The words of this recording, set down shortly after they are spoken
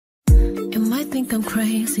might think I'm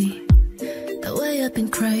crazy, the way I've been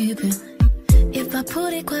craving. If I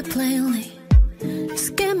put it quite plainly,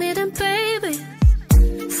 just give me them, baby.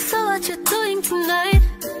 So what you doing tonight?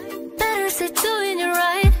 Better say doing it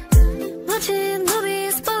right. Watching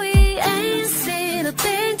movies, but we ain't seen a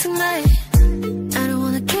thing tonight. I don't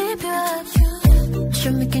wanna keep you up.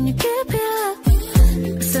 Show me, can you keep it up?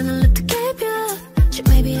 Listen, I look to keep you up. Shit,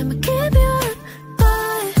 maybe I'ma keep you up.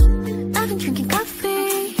 But I've been drinking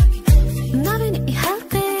coffee, and I've been eating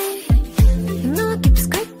healthy. You know I keep it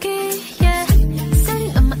squeaky, yeah.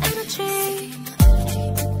 Setting up my energy.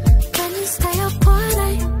 Can you stay up all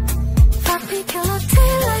night? Fuck me, kill up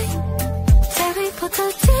daylight. Terry, put the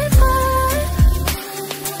deep on.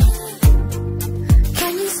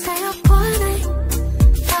 Can you stay up all night?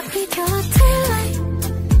 Fuck me, kill up daylight.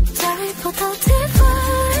 Terry, put the deep on.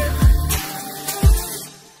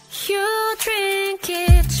 You drink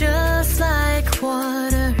it just like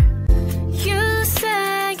water. You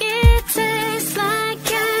say it tastes like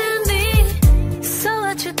candy. So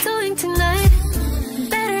what you doing tonight?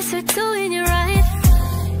 Better say doing it right.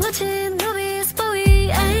 Watching movies, but we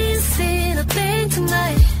ain't seen a thing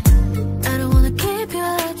tonight. I don't wanna keep you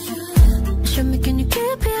up. Show me, can you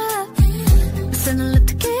keep it up? Listen, I look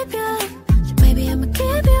to keep you up. Maybe I'ma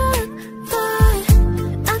keep you up. But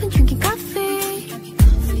I've been drinking coffee,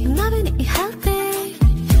 and I've been eating healthy.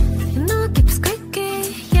 You know I keep it squeaky,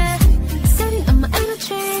 yeah. Setting up my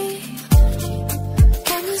energy.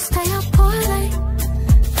 Can you stay up all night?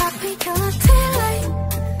 Papi, kill a daylight.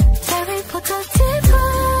 Terry, put the deep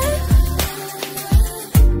on.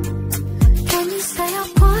 Can you stay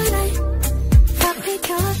up all night? Papi,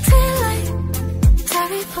 kill a daylight.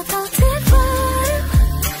 Terry, put the deep on.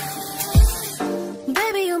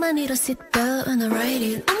 Baby, you might need a seatbelt when I ride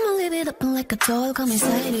it. I'ma leave it open like a door, come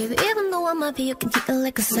inside it. Even though I might be, you can treat it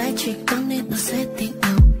like a side chick. Don't need no setting,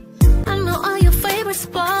 no. I know all your favorite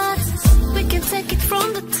spots. We can take it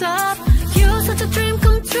from the top. You're such a dream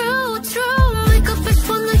come true, true. Wake up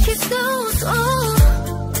before the hit snooze, oh.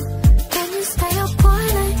 Can you stay up all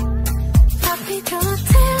night? Papi, till the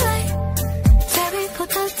daylight. Terry, put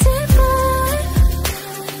the deep on.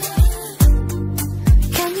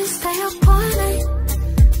 Can you stay up all night?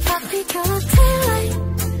 Papi, till the daylight.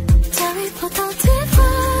 Terry, put the deep on.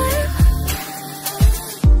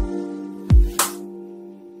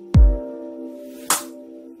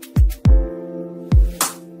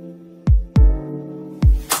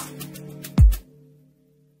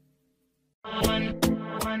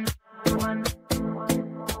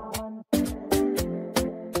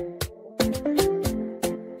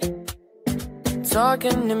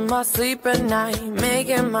 Talking in my sleep at night,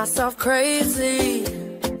 making myself crazy.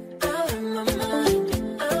 Out of my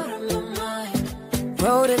mind, out of my mind.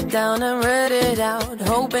 Wrote it down and read it out,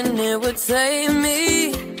 hoping it would save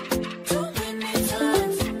me. Too many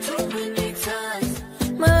times, too many times.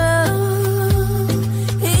 My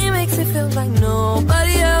love, he makes me feel like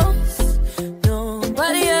nobody else,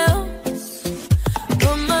 nobody else.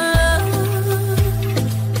 But my love,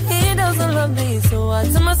 he doesn't love me, so I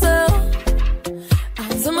tell myself,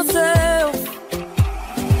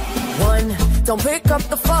 one, don't pick up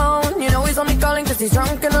the phone. You know he's only calling cause he's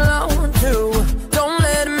drunk and alone. Two, don't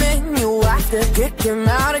let him in. You have to kick him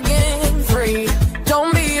out again. Three,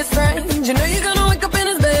 don't be his friend. You know you're gonna wake up in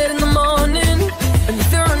his bed in the morning, and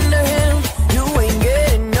if you're under him, you ain't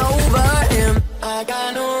getting over him. I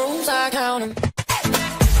got no rules, I count them.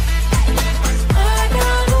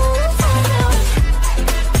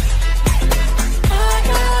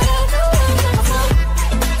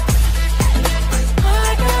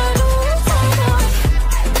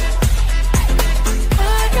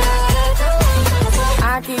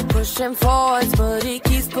 Pushing forwards, but he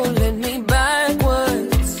keeps pulling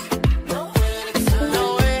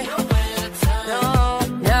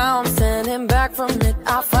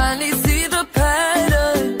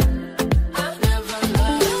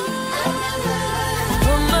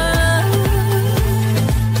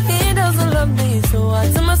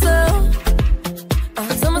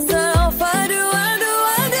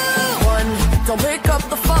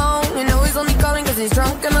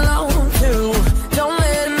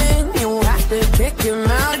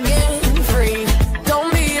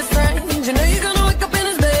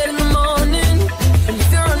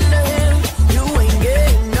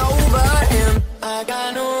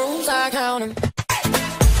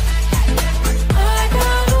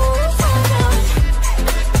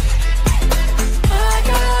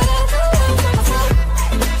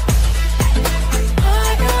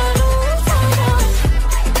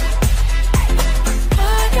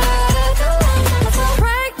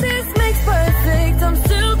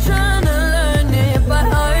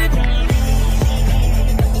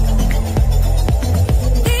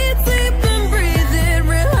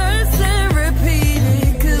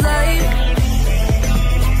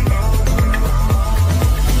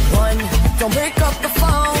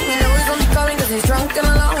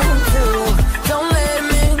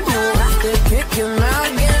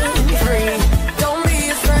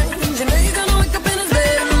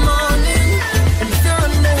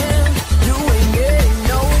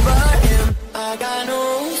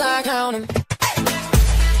lose, I count 'em.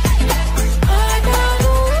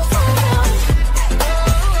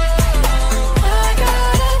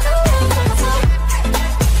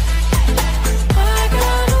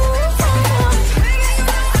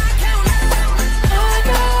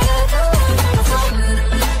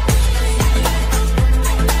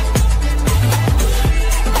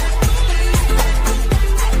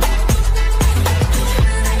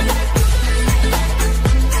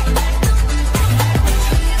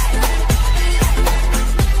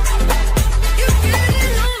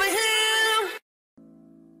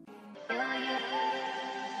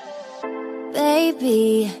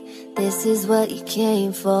 Baby, this is what you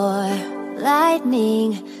came for. Lightning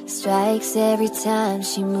strikes every time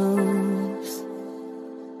she moves,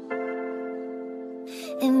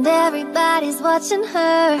 and everybody's watching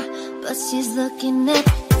her, but she's looking at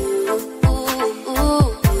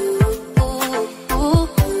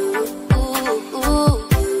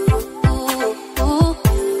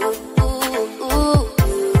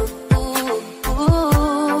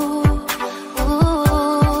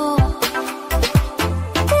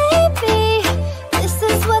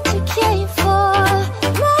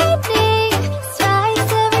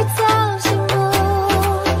every time she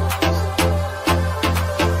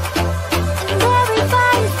moves.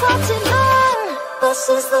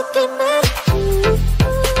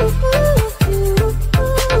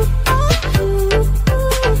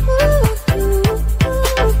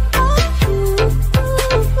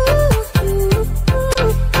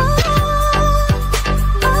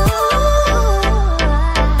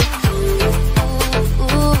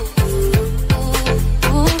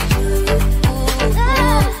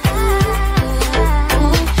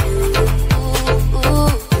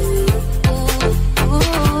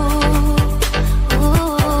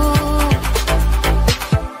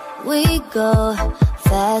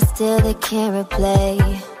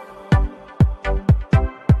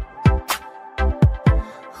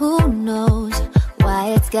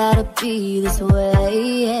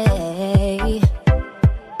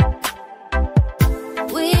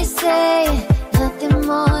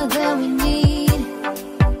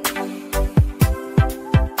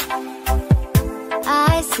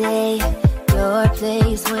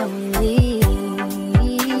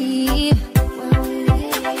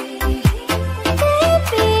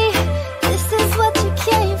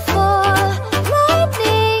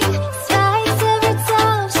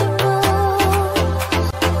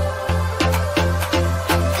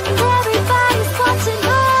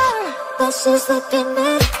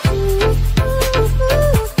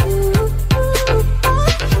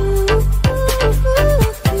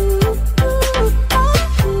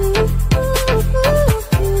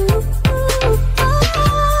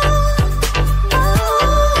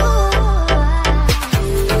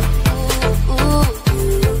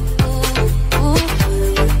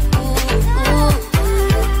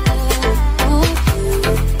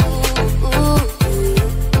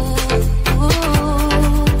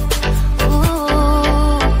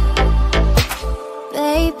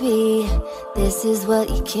 Baby, this is what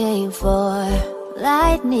you came for.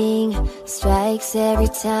 Lightning strikes every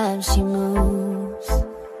time she moves,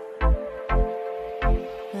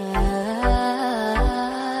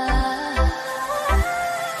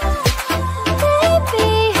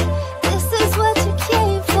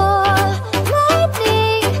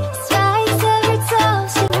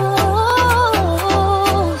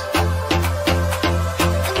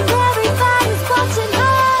 and everybody's watching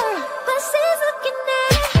her, but she's looking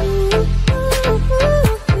at you.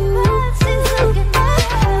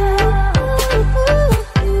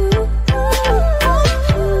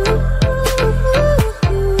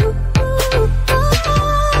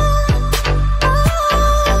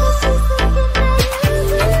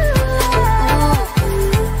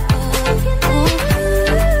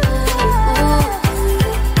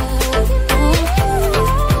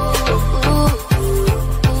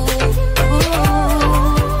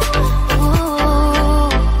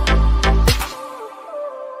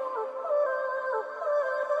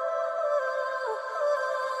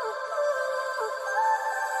 She's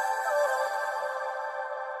looking at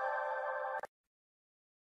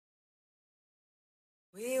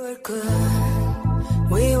We were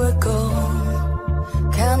good, we were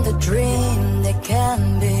gold, count the dream that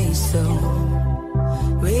can be so.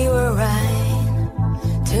 We were right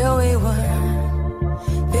till we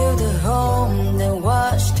weren't, build a home that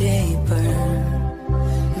watched it burn.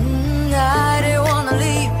 I didn't wanna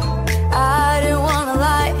leave, I didn't wanna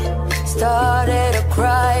lie, started to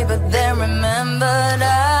cry but then remembered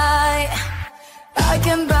I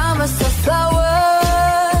can buy myself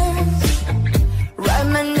flowers, write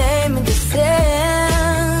my name in the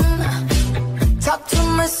sand.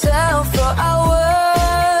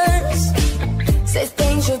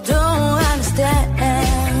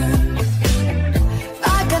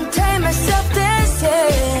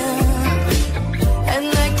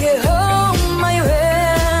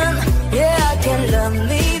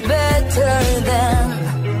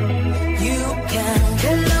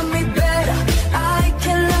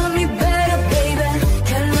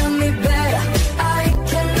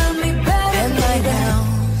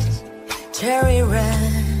 cherry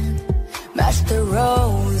red, match the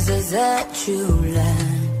roses that you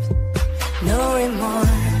left. No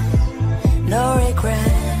remorse, no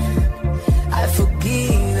regret, I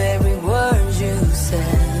forgive every word you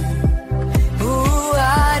said. Ooh,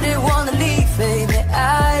 I didn't wanna leave, baby,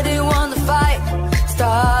 I didn't wanna fight.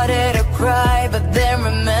 Started to cry, but then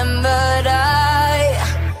remembered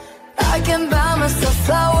I can buy myself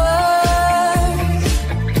flowers,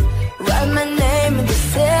 write my name in the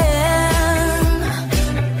sand,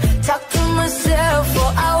 talk to myself for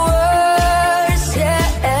hours,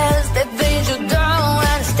 yes, the things you don't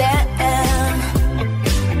understand.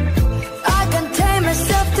 I can take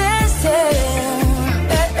myself dancing,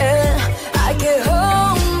 I can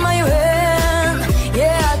hold my hand,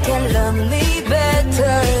 yeah, I can love me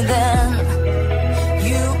better than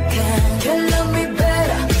you can. Can love me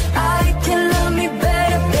better, I can love me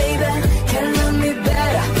better, baby. Can love me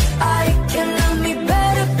better, I can love me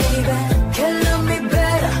better, baby. Can love me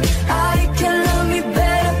better, I can love me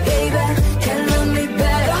better, baby. Can love me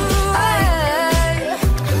better.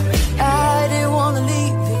 I didn't wanna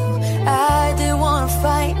leave you, I didn't wanna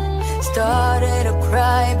fight. Started to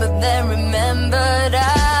cry, but then remembered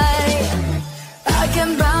I can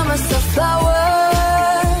buy myself flowers,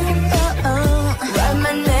 write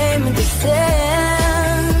my name in the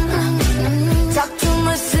sand, talk to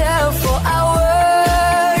myself for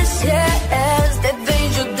hours, yes, the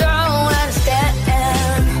things you don't understand.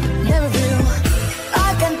 Never knew I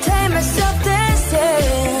can take myself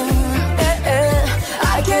dancing,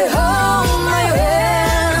 I can hold my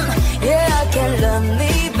hand, yeah, I can love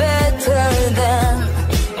me better than,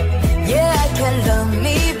 yeah, I can love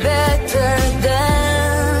me better than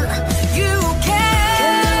you can.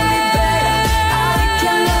 Can love me better, I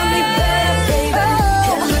can love me better, baby.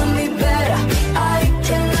 Can love me better, I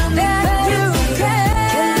can love me better. You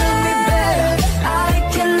can love me better, I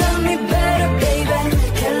can love me better, baby.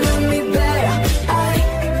 Can love me better,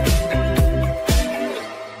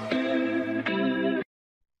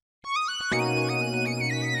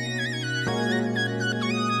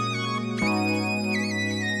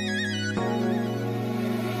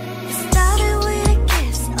 Started with a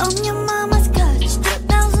kiss on your mama's couch.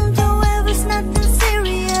 2012 was nothing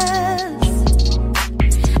serious,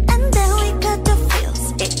 and then we got the feels.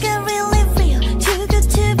 It got really real, too good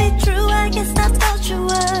to be true. I guess that's what you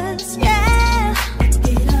was. Yeah.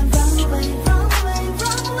 Did I run away, run away,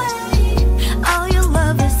 run away? All your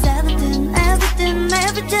love is everything, everything,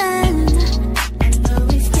 everything. I know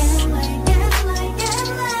it's getting late, getting late,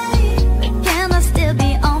 getting late, but can I still be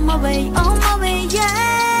on my way, yeah?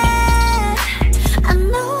 I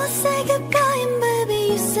know I said goodbye and baby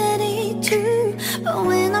you said it too, but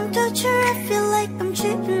when I'm touching her I feel like I'm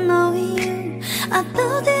cheating on you. I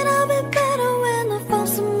thought that I'd be better when I found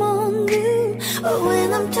someone new, but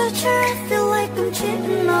when I'm touching her I feel like I'm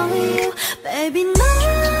cheating on you. Baby, no,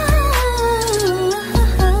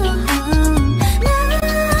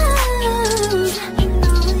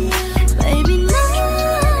 baby, no.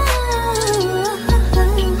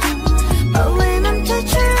 But when I'm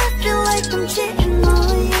touching her, I feel like I'm cheating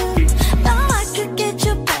on you. Thought I could get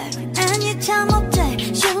you back anytime of day.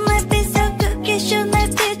 Shouldn't be so cookie,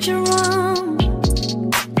 shouldn't did you wrong.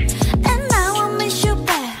 And now I miss you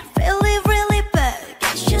bad, really, really bad.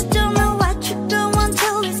 Guess you don't know what you do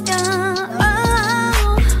until it's gone.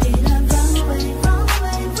 Oh, did I run away, run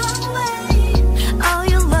away, run away? All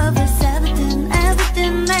your love is everything,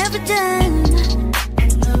 everything, everything. I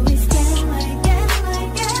know it's getting late, getting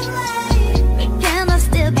late, getting late, but can I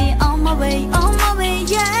still be on my way,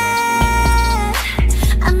 yeah?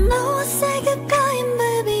 I know I said goodbye and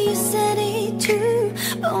baby you said it too,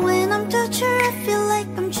 but when I'm touching her I feel like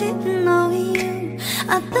I'm cheating on you.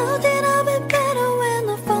 I thought that I'd be better when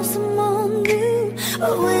I found someone new,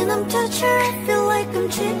 but when I'm touching her I feel like I'm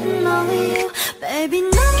cheating on you. Baby, no.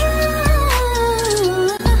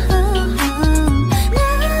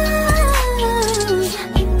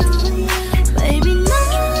 Baby, no.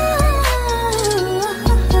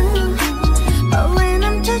 But when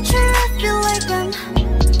I'm touching her I feel like I'm,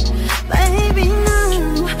 baby, no.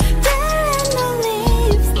 There ain't no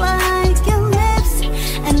lips like your lips,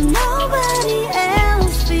 and nobody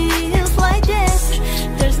else feels like this.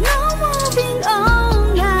 There's no moving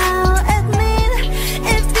on now, admit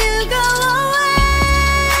if you go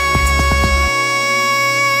away.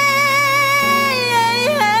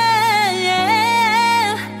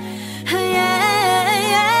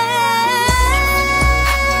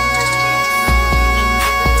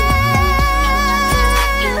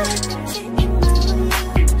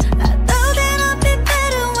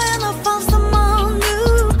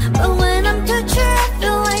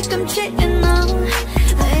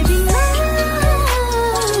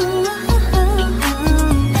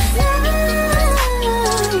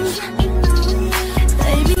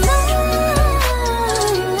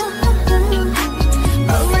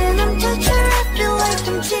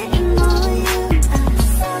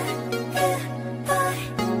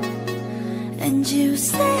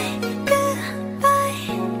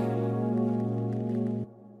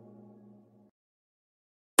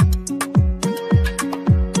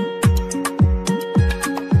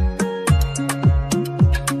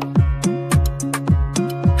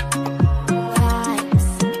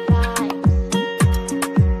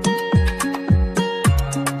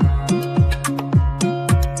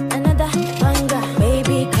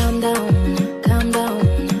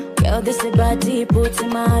 body, put in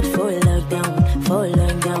my heart for lockdown,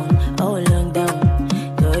 oh lockdown.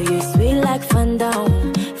 Girl, you sweet like fun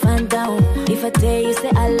down, fun down. If I tell you, say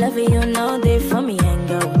I love you, you know they for me and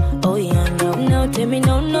go, oh yeah, no. No, tell me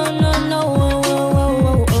no, no, no, no, oh,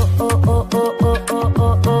 oh, oh, oh, oh, oh, oh, oh, oh,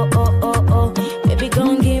 oh, oh, oh, oh, oh. Baby,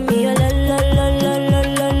 gon' give me a la, la, la, la, la,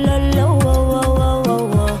 la, la, la, oh, oh, oh,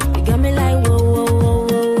 oh, oh. You got me like, whoa, whoa, whoa,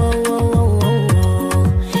 whoa, whoa, whoa, whoa, whoa.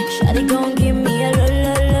 Shawty gon' give me a la,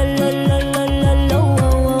 la, la, la, la, la, la, la, oh,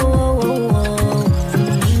 oh, oh, oh,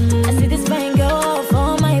 oh. I see this fine girl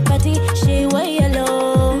for my party, she way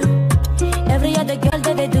yellow. Every other girl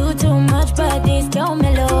that they do too much, but this girl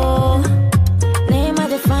mellow. Name of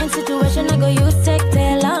the fine situation, I go use tech,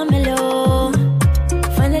 tell I'm mellow.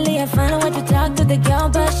 Finally I find a way to talk to the girl,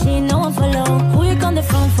 but she no one follow. Who you on the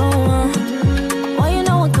phone for? Why you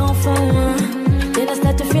know I come from? Then I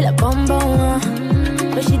start to feel a bum bum.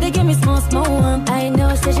 But she dey give me small small. I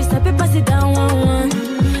know, say she stop it, pass it down one.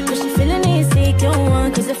 But she feeling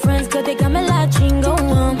insecure, cause her friends got they got me like chingo.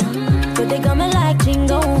 But they got me like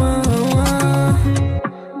chingo.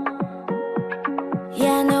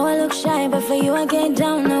 Yeah, I know I look shy, but for you I get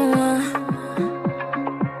down no.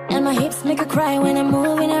 And my hips make her cry when I'm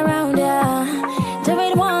moving around her. Do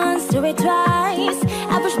it once, do it twice.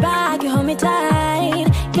 I push back, you hold me tight.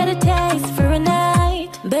 Get a taste for a night.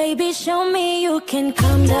 Baby, show me you can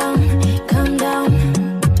calm down, calm down.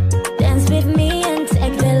 Dance with me and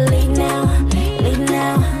take the lead now, lead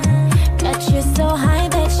now. Got you so high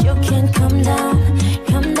that you can come down,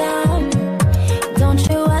 come down. Don't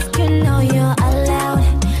you ask, you know you're allowed,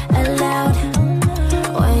 allowed.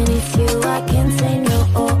 When it's you, I can't say no.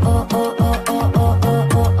 Oh, oh, oh, oh, oh, oh, oh,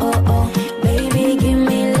 oh, oh, oh. Baby, give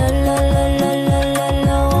me la, la, la, la, la, la,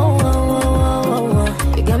 la, oh, oh, oh, oh, oh, oh.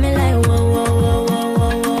 You got me like whoa, whoa, whoa, whoa, whoa,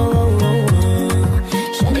 whoa, whoa, whoa.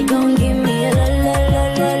 Shawty gon' give me a la, la, la,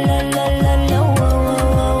 la, la, la, la, la, oh,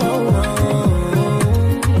 oh, oh,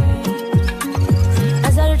 oh.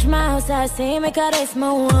 As I reach my house, I see me got a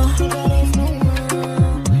small.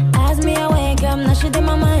 As me I wake up, now she did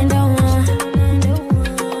my mind on.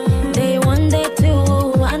 Day one, day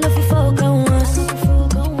two, I know if you focus.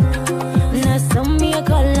 Now some me a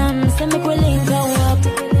call, send me quilling go up.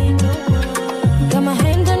 Got my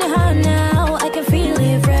hand on your heart now, I can feel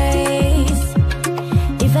it race.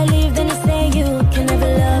 If I leave, then you say you can never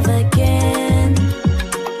love again.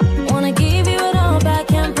 Wanna give you it all back,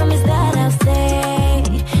 can't promise that I'll stay.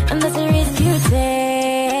 And that's a risk you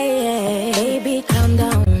take. Baby, calm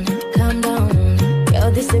down, calm down. Yo,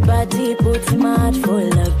 this is body, put in my heart for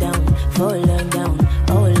lockdown, oh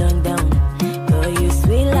lockdown. Girl, you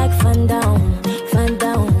sweet like fun down, fun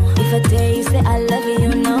down. If I tell you, say I love you,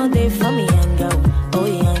 you know they for me and go, oh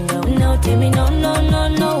yeah, no. No, tell me no, no, no,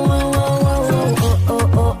 no, oh, oh, oh, oh,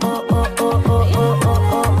 oh, oh, oh, oh, oh, oh, oh,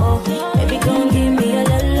 oh, oh, oh. Baby, gon' give me a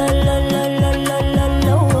la, la, la, la, la, la, la,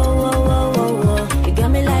 la, oh, oh, oh, oh, oh. You got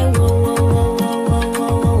me like whoa, whoa, whoa, whoa, whoa, whoa,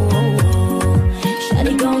 whoa, whoa.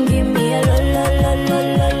 Shawty gon' give me a la, la, la, la,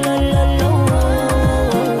 la, la, la, la, oh,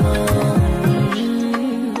 oh, oh.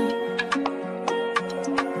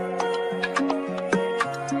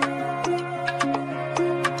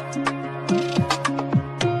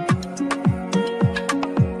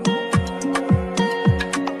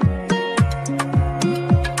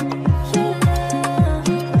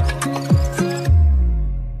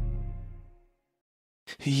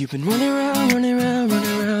 You've been running around, running around,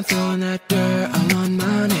 running around, throwing that dirt all on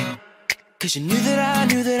my name. Cause you knew that I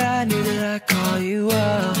knew that I knew that I'd call you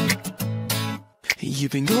up.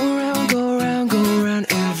 You've been going around, go around, go around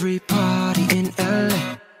every party in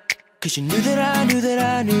LA. Cause you knew that I knew that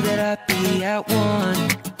I knew that I'd be at one.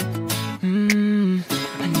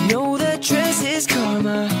 I know that dress is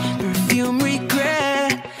karma, perfume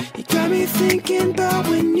regret. You got me thinking about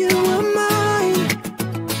when you were mine.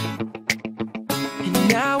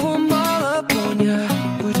 Now I'm all up on ya,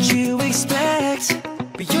 what you expect?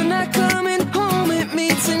 But you're not coming home with me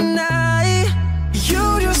tonight.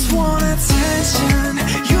 You just want attention,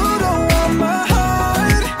 you don't want my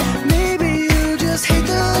heart. Maybe you just hate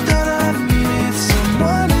the thought of me with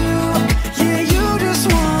someone new. Yeah, you just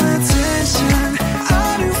want attention, I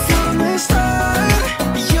knew from the start.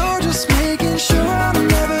 You're just making sure I'm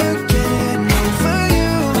never getting over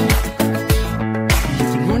you.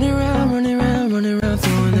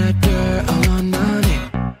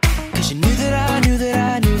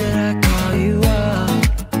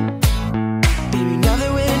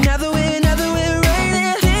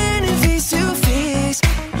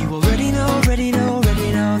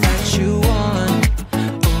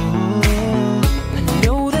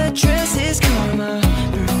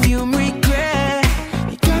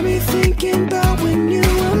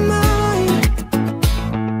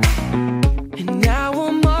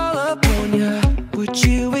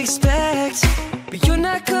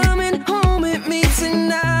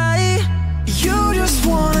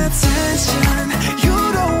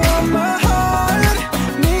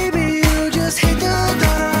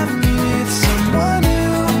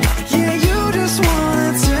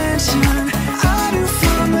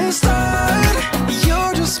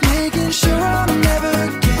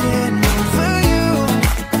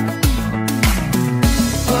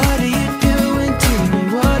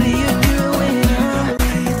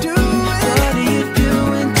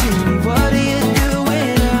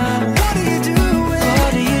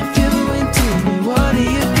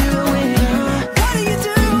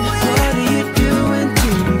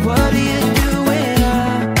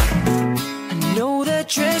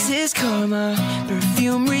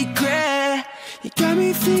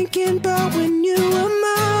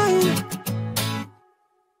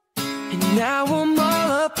 Now I'm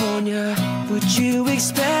all up on ya. What you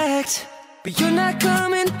expect? But you're not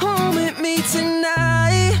coming home with me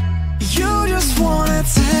tonight. You just want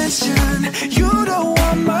attention. You don't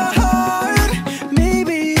want my heart.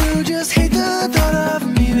 Maybe you just hate the thought of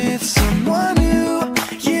me with someone new.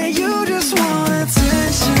 Yeah, you just want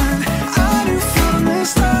attention. I knew from the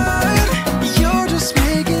start. You're just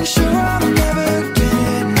making sure I'm never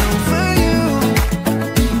getting over you.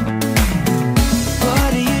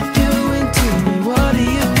 What are you doing to me? What are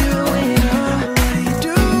you doing? What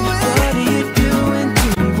are you doing? What are you doing to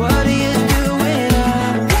me? What are you doing? What are you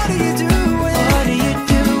doing? What are you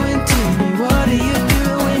doing to me? What are you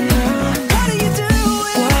doing? What are you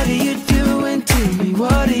doing? What are you doing to me?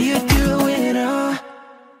 What are you doing?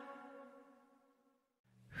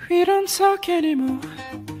 We don't talk anymore.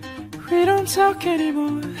 We don't talk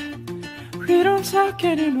anymore. We don't talk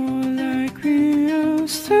anymore like we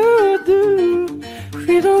used to do.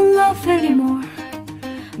 We don't love anymore.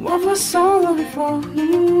 What was all of it for?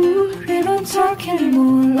 We don't talk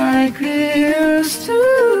anymore like we used to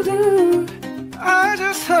do. I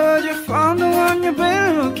just heard you found the one you've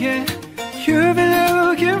been looking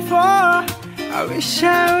for. I wish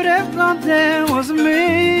I would have known that wasn't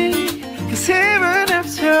me. Cause even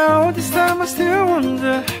after all this time I still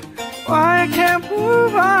wonder why I can't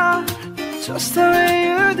move on, just the way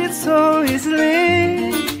you did so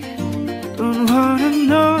easily. Don't wanna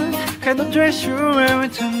know what kind of dress you're wearing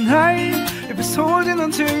tonight. If it's holding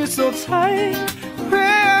onto you so tight,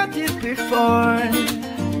 where I did before.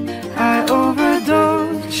 I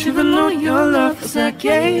overdosed, should've known your love was a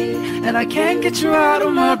game, and I can't get you out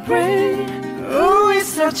of my brain. Oh, it's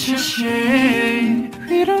such a shame.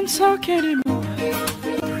 We don't talk anymore.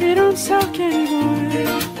 We don't talk anymore.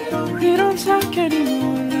 We don't talk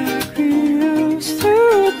anymore like we used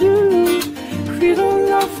to do. We don't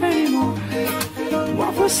love anymore.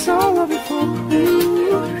 What was all of it for?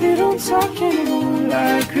 We don't talk anymore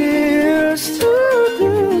like we used to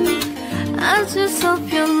do. I just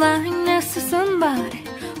hope you're lying next to somebody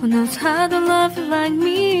who knows how to love you like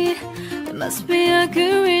me. There must be a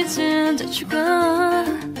good reason that you're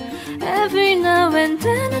gone. Every now and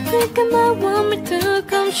then I think I might want me to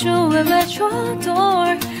come show up at your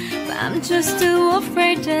door, but I'm just too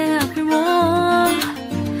afraid that I'll be wrong.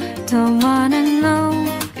 Don't wanna know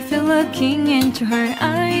if you're looking into her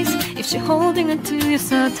eyes, if she's holding on to you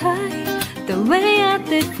so tight, the way I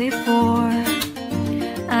did before.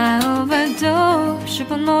 I overdosed,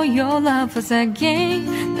 should've known your love was a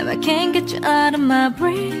game. Now I can't get you out of my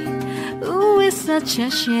brain. Ooh, it's such a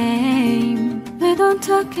shame. We don't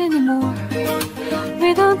talk anymore.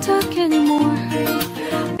 We don't talk anymore.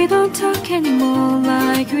 We don't talk anymore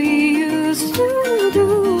like we used to do.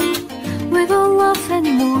 We don't love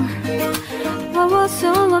anymore. What was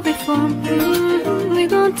all of it for? We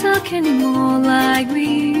don't talk anymore like we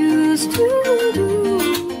used to do.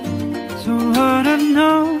 So I don't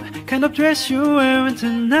know kind of dress you're wearing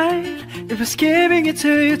tonight. If it's giving it to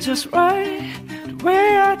you just right, the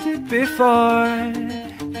way I did before.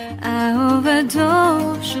 I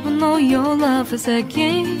overdosed, should've known your love was a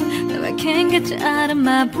game. Now I can't get you out of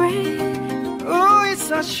my brain. Oh, it's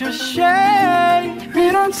such a shame.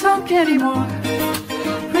 We don't talk anymore.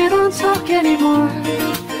 We don't talk anymore.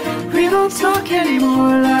 We don't talk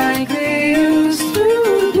anymore like we used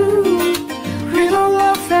to do. We don't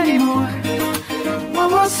love anymore.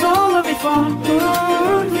 What was all of it for?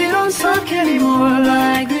 We don't talk anymore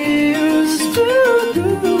like we used to do.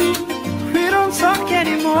 We don't talk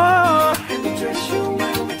anymore.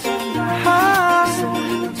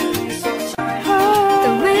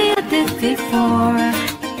 The way I did before.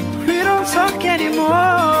 We don't talk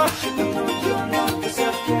anymore.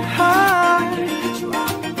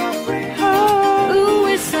 Ooh,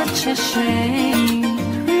 it's such a shame.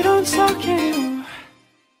 We don't talk anymore.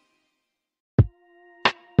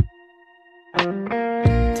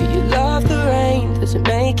 Do you love the rain? Does it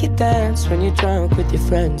make you dance when you're drunk with your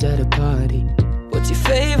friends at a party? What's your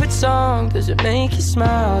favorite song? Does it make you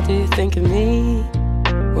smile? Do you think of me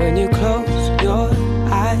when you close your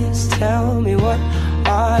eyes? Tell me, what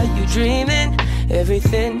are you dreaming?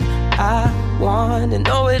 Everything I want to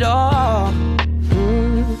know it all.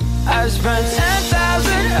 I spent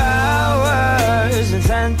 10,000 hours and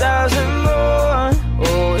 10,000 more.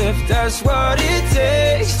 Oh, if that's what it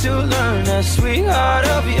takes to learn that sweetheart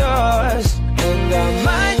of yours. And I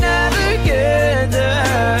might never get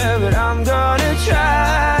there, but I'm gonna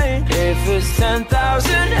try. If it's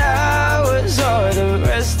 10,000 hours or the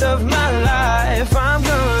rest of my life, I'm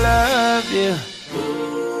gonna love you.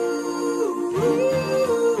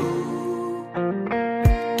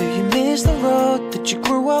 Do you miss the road that you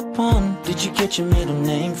grew up on? Do Did you get your middle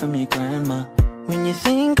name from your grandma? When you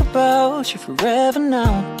think about you forever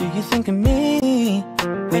now, do you think of me?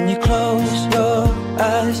 When you close your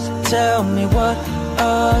eyes, tell me what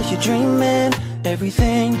are you dreaming?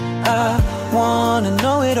 Everything I wanna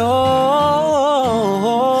know it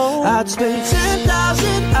all. I'd spend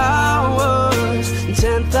 10,000 hours and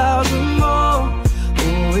 10,000 more.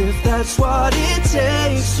 Oh, if that's what it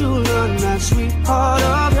takes to learn that sweet heart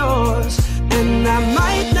of yours. And I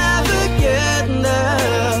might never get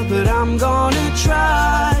there, but I'm gonna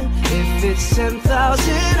try. If it's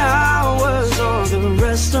 10,000 hours or the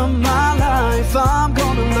rest of my life, I'm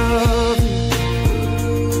gonna love you.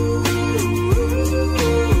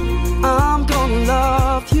 I'm gonna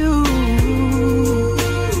love you.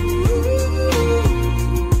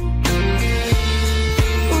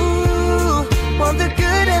 Ooh, want the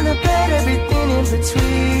good and the bad, everything in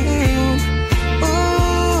between.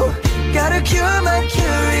 Ooh, gotta cure my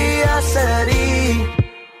curiosity.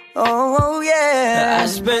 Oh yeah. I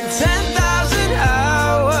spent 10,000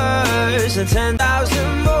 hours and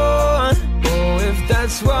 10,000 more. Oh, if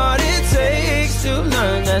that's what it takes to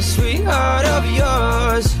learn that sweet heart of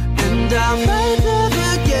yours. And I might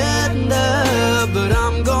never get there, but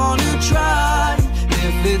I'm gonna try.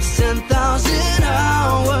 If it's 10,000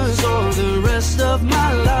 hours or the rest of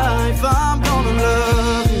my life, I'm gonna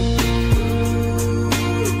love you.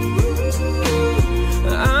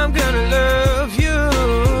 I'm gonna love you.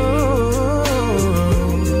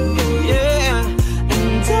 Yeah.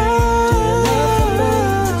 And I'm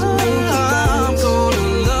gonna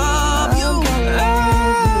love you.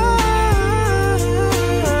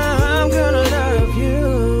 I'm gonna love you.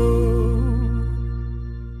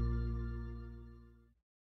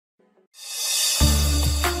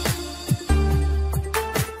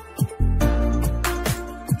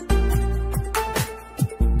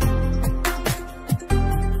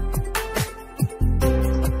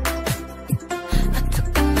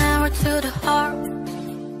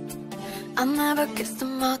 I never kissed a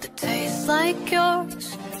mouth that tastes like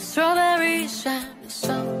yours. Strawberries and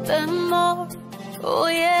something more. Oh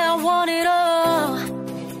yeah, I want it all.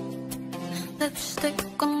 Lipstick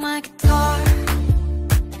on my guitar.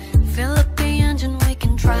 Fill up the engine, we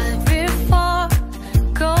can drive it far.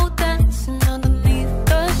 Go dancing underneath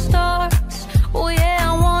the stars. Oh yeah,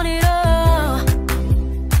 I want it all.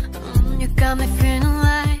 You got me feeling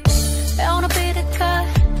like I wanna be the guy.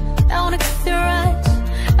 I wanna kiss your eyes.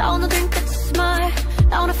 I wanna drink at the smile.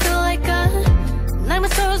 I wanna feel like my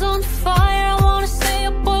soul's on fire. I wanna stay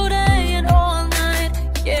up all day and all night.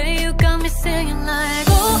 Yeah, you got me singing like,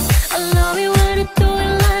 oh, I love you when you do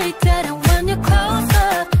it like that. And when you're close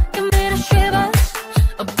up, give me the shivers.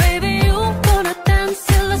 Oh baby, you wanna dance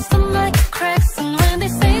till the sunlight cracks. And when they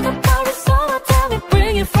say the party's over, tell me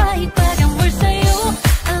bring it right back. And we say, oh,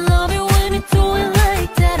 I love you when you do it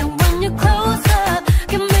like that. And when you're close up,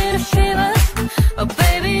 give me the shivers. Oh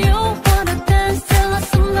baby, you wanna dance till the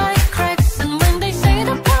sunlight cracks. And when they say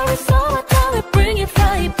the party's over, tell me bring it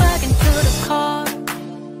right back into the car.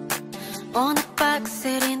 On the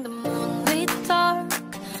backseat in the moonlit dark.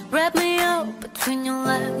 Wrap me up between your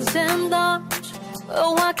legs and arms.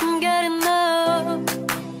 Oh, I can get enough.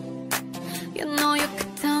 You know you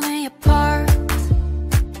could tear me apart.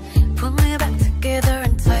 Put me back together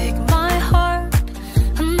and take my heart.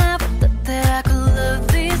 I never thought that I could love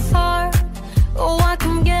this hard. Oh, I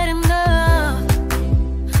can get enough.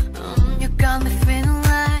 You got me feeling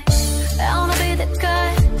like I wanna be that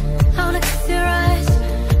guy. I wanna kiss your eyes.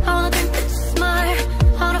 I wanna drink that you smile.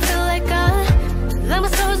 I wanna feel like my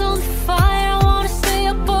soul's on fire. I wanna stay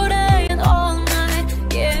up all day and all night.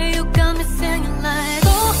 Yeah, you got me singing like,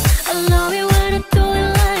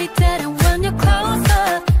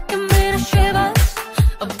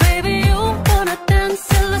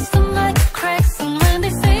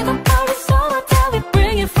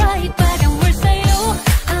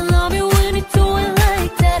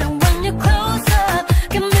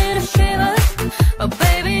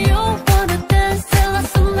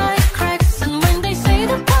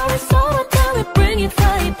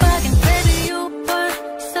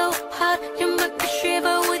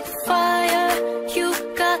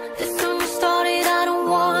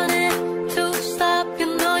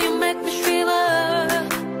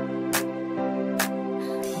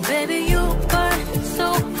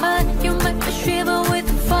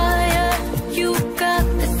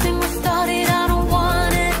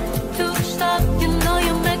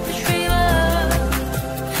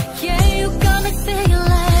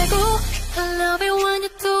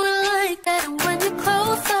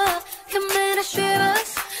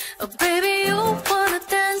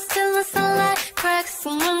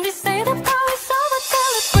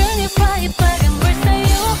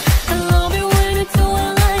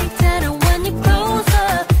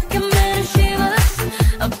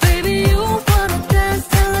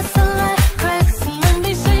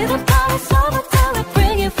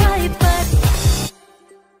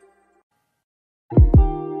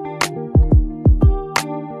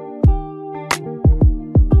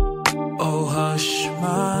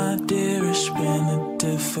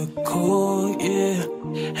 difficult, yeah.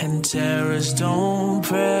 And terrorists don't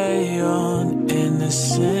prey on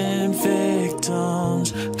innocent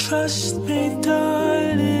victims. Trust me,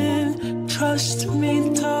 darling. Trust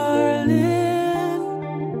me, darling.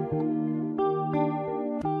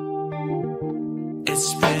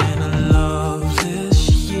 It's been a loveless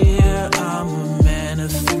year. I'm a man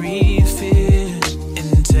of three fears: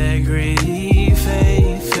 integrity,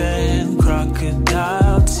 faith, and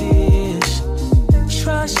crocodile tears.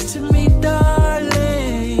 Trust me,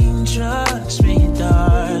 darling. Trust me,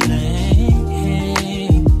 darling.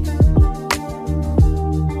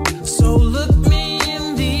 So look me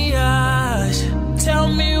in the eyes. Tell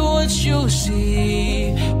me what you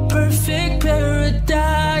see. Perfect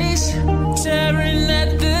paradise, tearing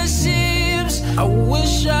at the seams. I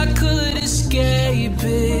wish I could escape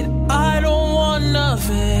it. I don't wanna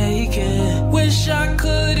fake it. Wish I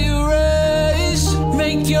could erase,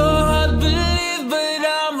 make your heart believe, but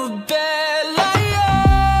I'm a bad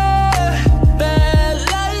liar, bad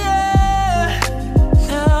liar.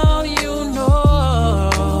 Now you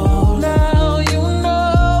know, now you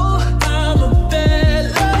know. I'm a bad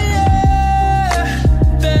liar,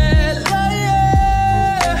 bad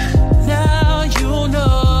liar. Now you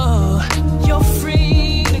know you're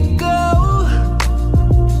free to go.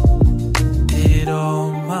 Did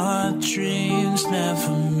all my dreams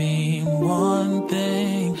never mean one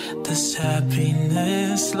thing? Does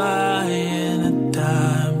happiness lie in a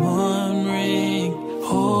diamond ring?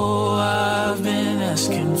 Oh, I've been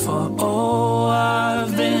asking for, oh,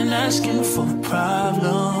 I've been asking for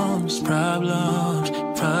problems, problems,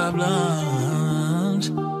 problems.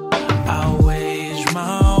 I wage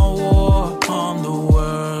my war on the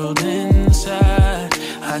world inside.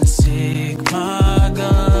 I take my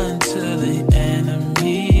gun to the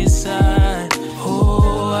enemy's side.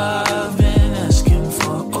 Oh, I've been asking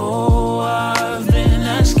for, oh, I've been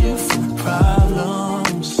asking for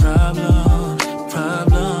problems, problems,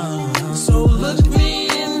 problems. So look me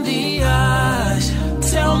in the eyes.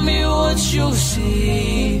 Tell me what you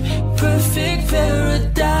see. Perfect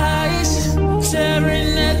paradise,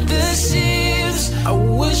 tearing at the seams. I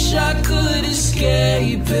wish I could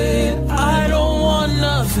escape it. I don't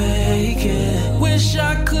wanna fake it. Wish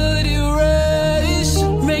I could erase,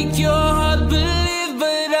 make your heart believe,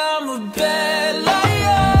 but I'm a bad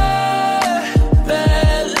liar,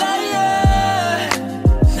 bad liar.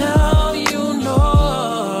 Now you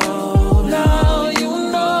know, now you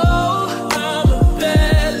know. I'm a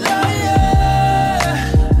bad liar,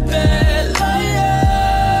 bad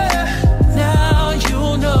liar. Now you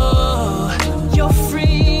know you're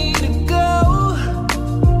free to go.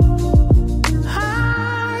 I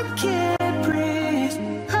can't breathe,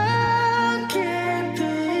 I can't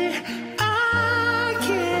be, I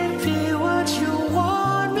can't be what you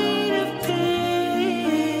want me to be.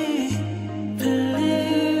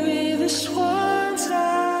 Believe me this one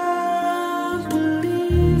time,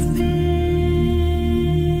 believe me.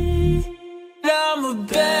 I'm a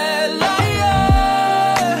bad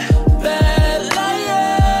liar, bad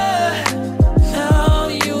liar. Now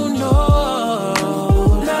you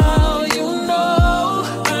know, now you know.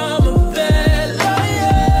 I'm a bad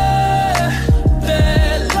liar,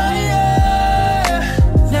 bad liar.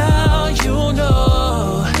 Now you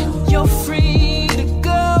know you're free to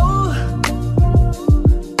go.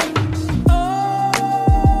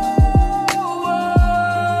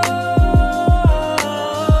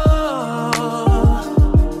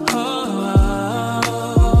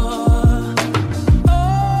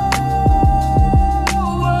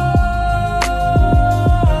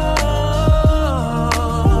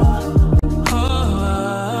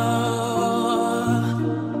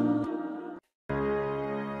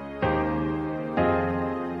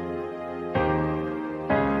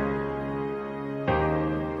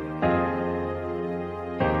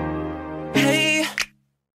 Hey,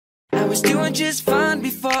 I was doing just fine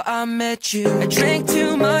before I met you. I drank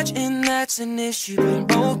too much and that's an issue,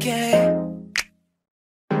 but I'm okay.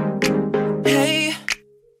 Hey,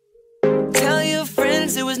 tell your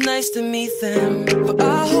friends it was nice to meet them, but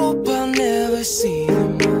I hope I'll never see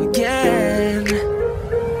them again.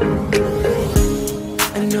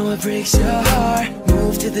 I know it breaks your heart.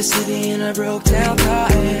 Moved to the city and I broke down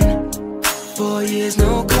crying. 4 years,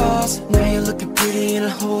 no calls. Now you're looking pretty in a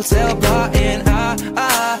hotel bar, and I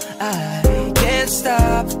can't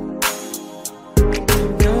stop.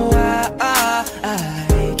 No,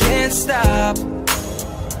 I can't stop.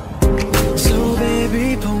 So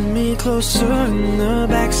baby, pull me closer in the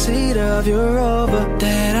backseat of your Rover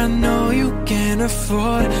that I know you can can't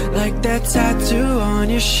afford, like that tattoo on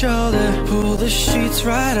your shoulder. Pull the sheets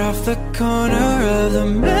right off the corner of the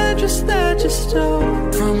mattress that you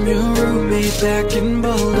stole from your roommate back in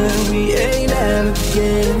Boulder. We ain't ever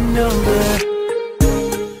getting older.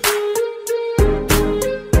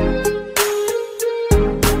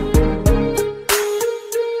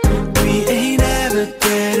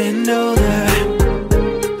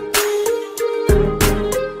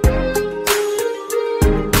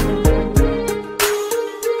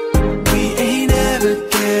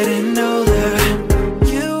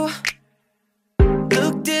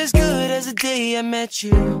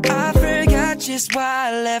 You. I forgot just why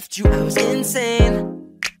I left you. I was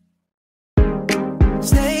insane.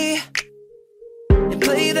 Stay and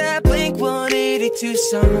play that Blink 182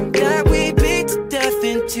 song that we beat to death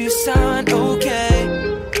in Tucson. Okay,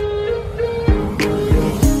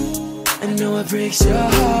 I know it breaks your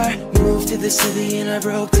heart. Moved to the city and I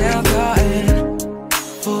broke down crying.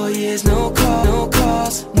 4 years, no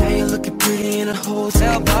calls. Now you're looking pretty in a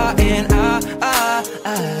hotel bar, and I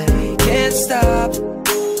can't stop.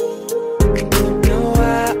 No,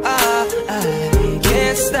 I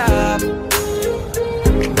can't stop.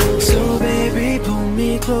 So baby, pull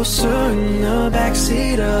me closer in the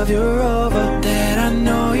backseat of your Rover that I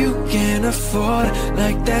know you can't afford,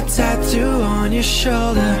 like that tattoo on your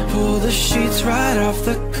shoulder. Pull the sheets right off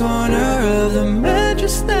the corner of the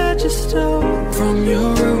mattress that you stole from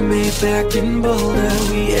your roommate back in Boulder.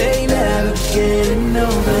 We ain't ever getting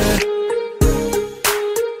older.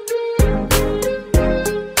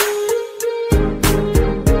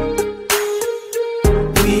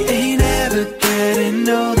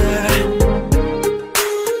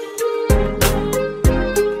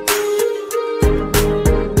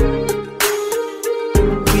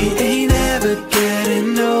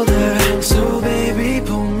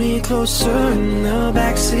 In the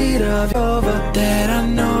backseat of Rover that I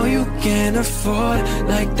know you can't afford,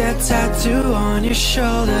 like that tattoo on your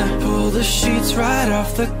shoulder. Pull the sheets right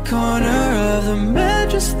off the corner of the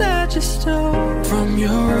mattress that you stole from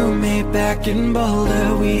your roommate back in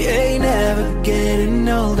Boulder. We ain't ever getting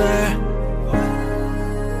older.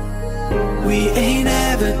 We ain't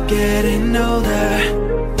ever getting older.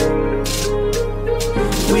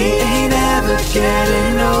 We ain't ever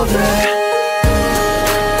getting older.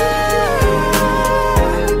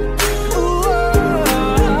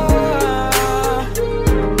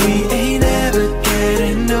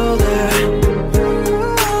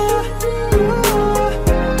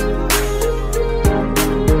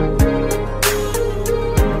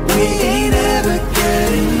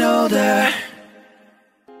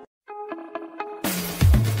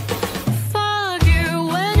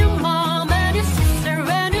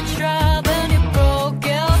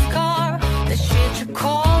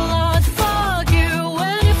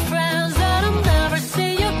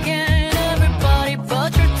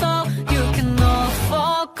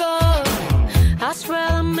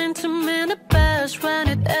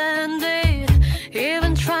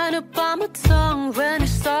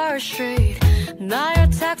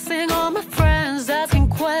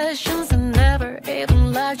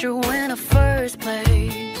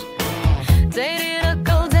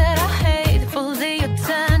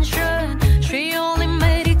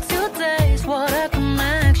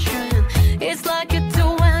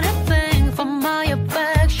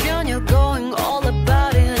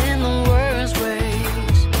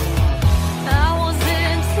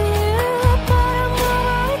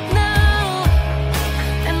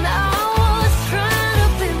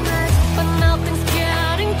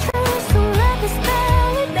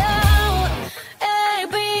 Hey!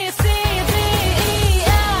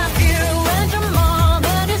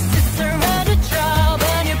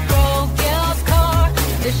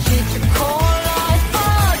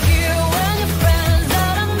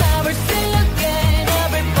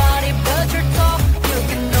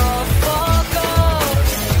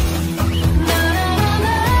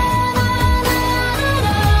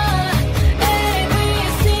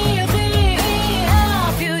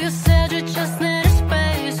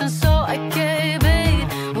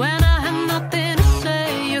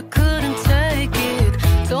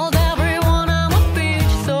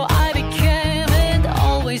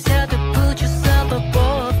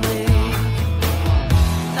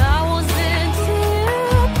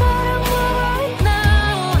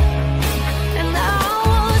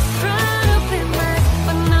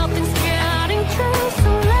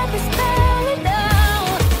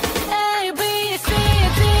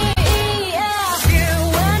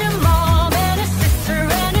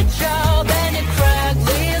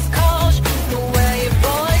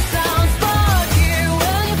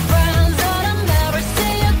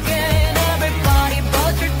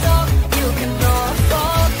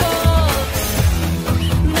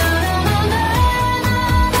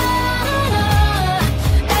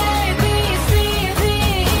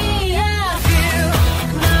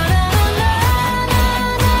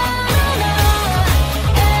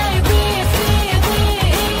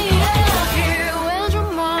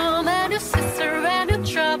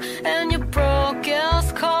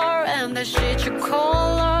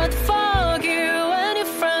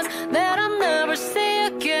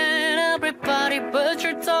 body, but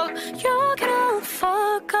your dog, you can all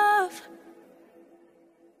fuck off.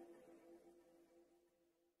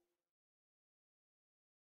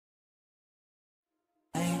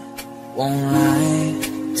 Won't lie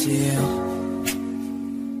to you.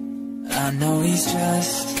 I know he's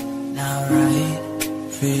just not right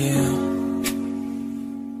for you.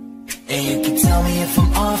 And you can tell me if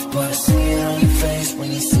I'm off, but I see it on your face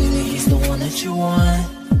when you see that he's the one that you want.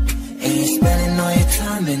 And you're spending all your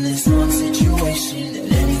time in this one situation,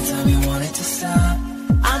 and anytime you want it to stop,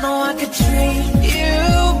 I know I could treat you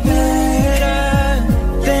better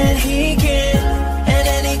than he can. And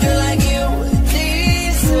any girl like you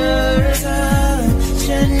deserves a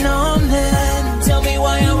gentleman. Tell me,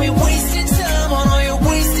 why are we wasting time on all your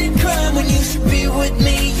wasted crime when you should be with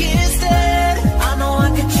me instead? I know I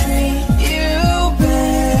could treat you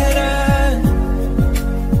better,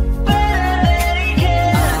 better than he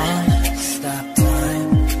can. I'll stop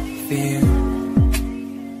time for you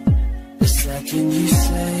the second you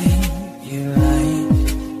say you like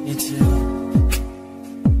me too.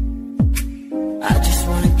 I just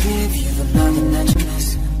wanna give you the loving that you're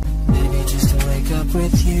missing. Maybe just to wake up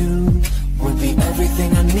with you would be everything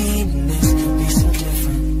I need, and this could be so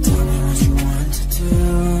different. Tell me what you want to do,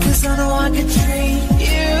 'cause I know I could treat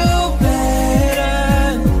you better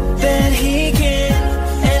than he can.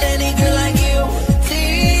 And any girl like you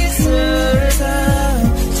deserves a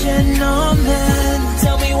gentleman.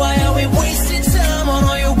 Tell me, why are we wasting time on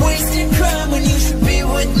all your wasted crime when you should be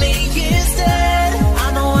with me instead? I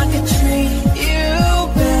know I could treat you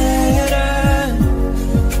better,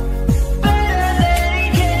 better than he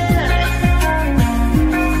can.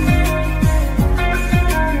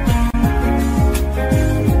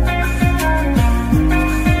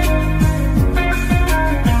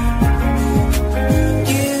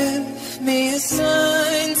 Give me a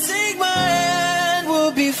sign, take my hand,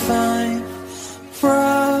 we'll be fine.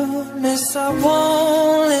 Promise I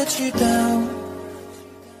won't let you down.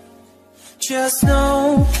 Just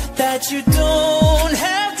know that you don't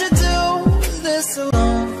have to do this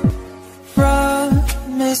alone.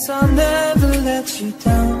 Promise I'll never let you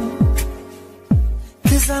down,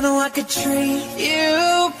 'cause I know I could treat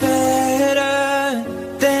you better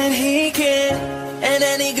than he can. And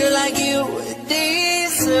any girl like you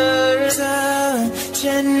deserves a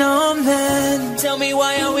gentleman. Tell me,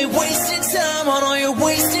 why are we wasting time on all your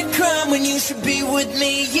wasted crime when you should be with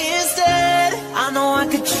me instead? I know I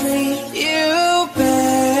could treat you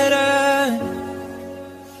better,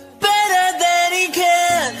 better than he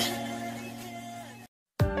can.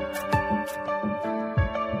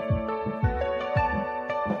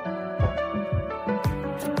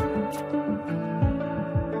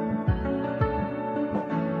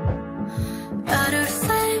 I do the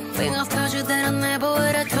same thing. I've told you that I never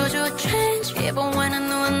would. I told you I'd change, even when I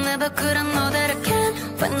knew I never could. I know that I can,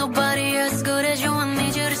 but nobody as good as you. I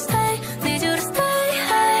need you to stay, need you to stay.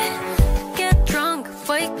 Hey. Get drunk,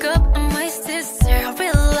 wake up, I'm wasted here. I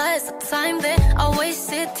realize the time that I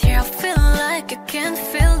wasted here. I feel like I can't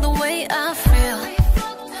feel the way I feel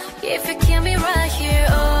if you can't be right here.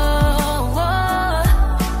 Oh, oh,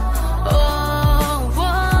 oh,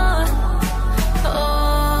 oh,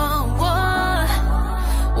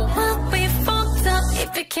 oh. We'll be fucked up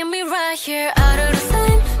if you can't be right here. I do the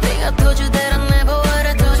same thing. I told you that I never would.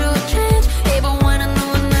 I told you I'd change, even when I knew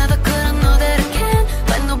I never could. I know that I can,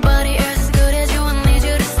 but nobody else as good as you. I need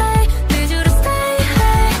you to stay, need you to stay.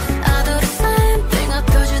 Hey, I do the same thing. I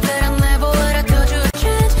told you that I never would. I told you I'd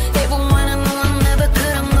change, even when I knew I never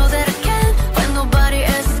could. I know that I can, but nobody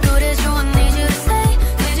else as good as you. I need you to stay,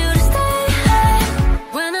 need you to stay. Hey,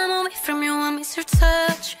 when I'm away from you, I miss your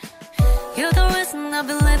touch. You're the reason I've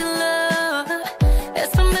been letting love.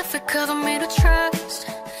 It's been difficult for me to trust,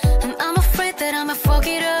 and I'm afraid that I'ma fuck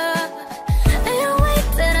it up. Ain't no way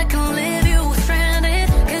that I can leave you stranded,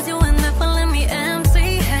 'cause you will never let me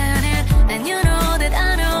empty-handed. And you know that I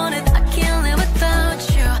know that I can't live without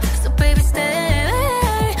you. So baby,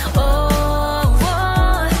 stay. Oh, oh,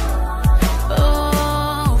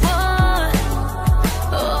 oh,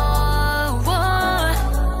 oh, oh.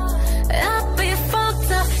 I'll be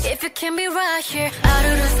fucked up if you can't be right here. I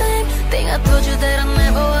do the same thing. I told you that I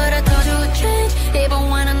never would. I told you I'd change, even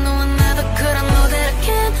when I knew I never could. I know that I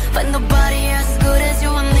can,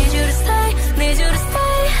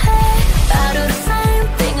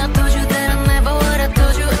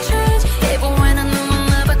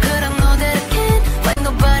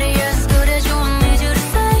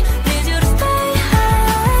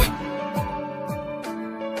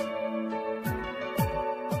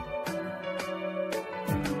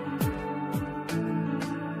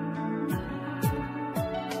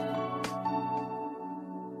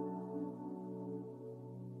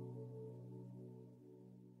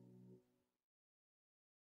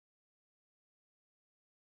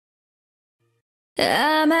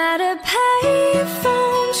 I'm at a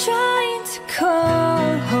payphone trying to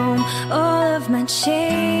call home. All of my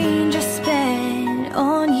change I spent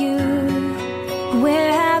on you.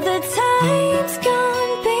 Where have the times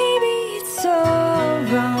gone, baby? It's so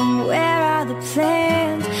wrong. Where are the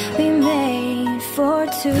plans we made for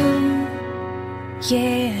two?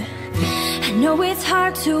 Yeah, I know it's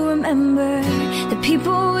hard to remember the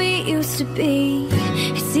people we used to be.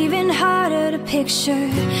 It's even harder to picture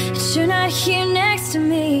that you're not here next to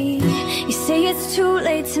me. You say it's too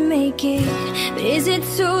late to make it, but is it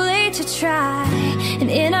too late to try? And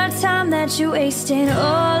in our time that you wasted,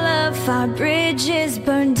 all of our bridges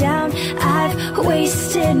burned down. I've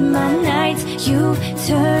wasted my nights, you've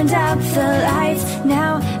turned out the lights.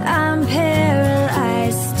 Now I'm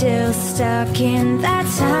paralyzed, still stuck in that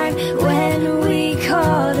time when we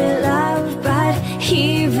called it love. But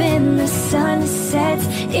even the sun sets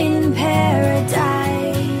in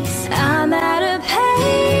paradise. I'm at a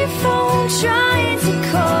payphone trying to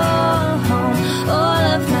call home. All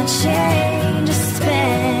of my change I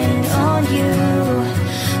spent on you.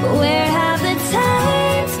 Where have the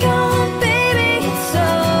times gone, baby? It's so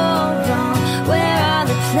wrong. Where are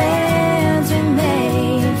the plans we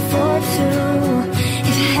made for two?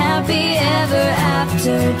 If happy ever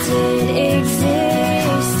after did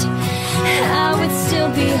exist, I would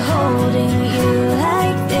still be holding you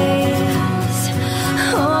like this.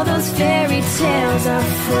 All those fairy tales are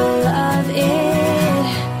full of it.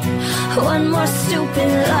 One more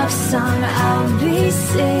stupid love song, I'll be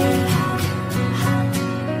sick.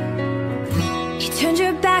 You turned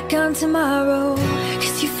your back on tomorrow,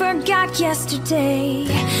 'cause you forgot yesterday.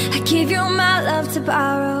 I gave you my love to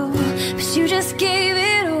borrow, but you just gave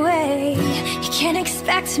it away. You can't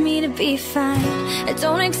expect me to be fine, I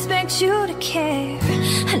don't expect you to care.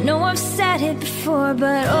 I know I've said it before,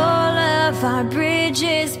 but all of our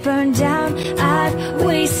bridges burned down. I've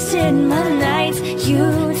wasted my nights,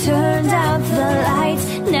 you turned out the lights.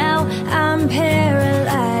 Now I'm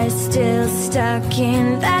paralyzed, still stuck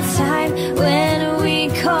in that time when we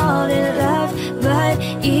called it love. But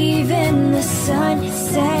even the sun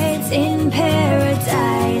sets in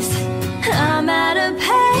paradise. I'm at a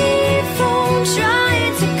payphone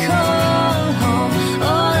trying to call home.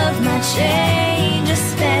 All of my change I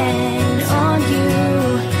spent on you.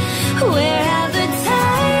 Where have the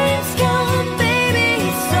times gone, baby?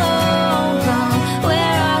 It's so wrong.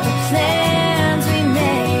 Where are the plans we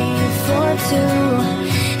made for two?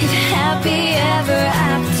 If happy ever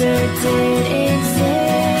after did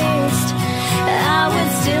exist, I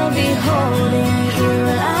would still be holding you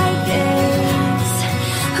like this.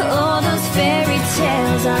 All those fairy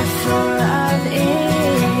tales are full of it.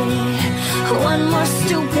 One more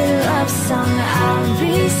stupid love song, I'll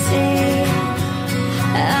be sick.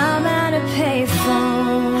 I'm at a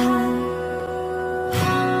payphone.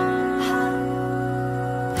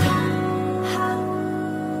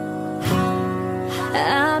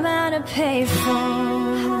 I'm at a payphone.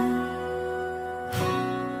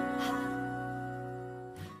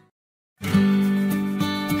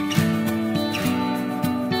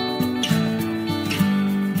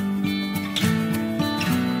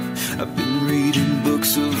 I've been reading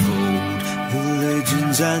books of old, the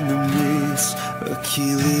legends and the myths,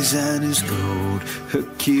 Achilles and his gold,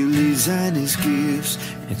 Hercules and his gifts,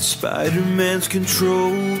 and Spider-Man's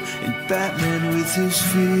control, and Batman with his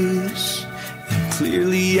fists. And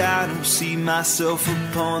clearly I don't see myself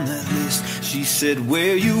upon that list. She said,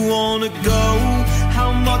 where you wanna go,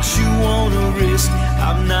 how much you wanna risk.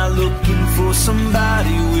 I'm not looking for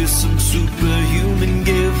somebody with some superhuman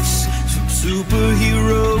gifts, some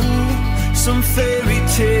superhero, some fairy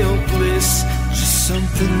tale bliss. Just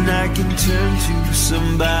something I can turn to,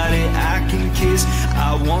 somebody I can kiss.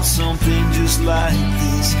 I want something just like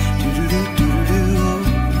this. Do-do-do-do-do,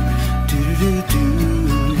 do-do-do-do,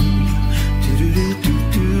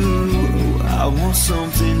 do-do-do-do-do. Oh, I want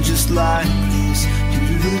something just like this.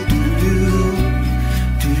 Do-do-do-do-do,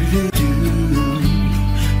 do-do-do-do,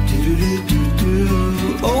 do-do-do-do-do.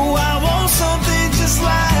 Oh, I want something just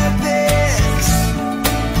like this.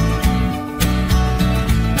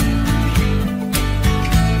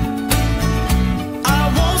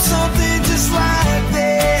 Something just like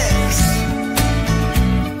this.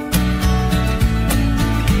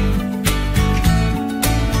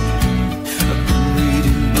 I've been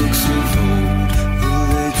reading books of old, the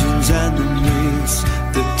legends and the myths,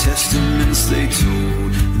 the testaments they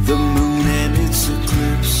told, the moon and its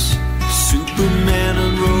eclipse. Superman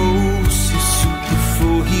unrolls his suit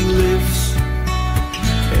before he lifts,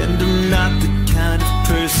 and I'm not the kind of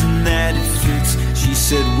person that it fits. She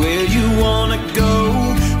said, where you wanna go,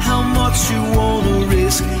 how much you wanna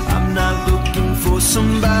risk. I'm not looking for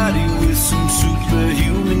somebody with some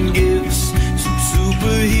superhuman gifts, some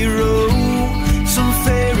superhero, some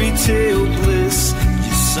fairy tale bliss.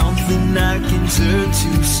 Just something I can turn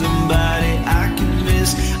to, somebody I can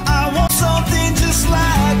miss. I want something just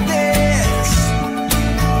like this.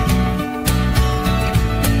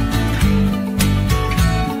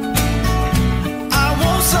 I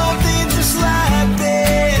want something just like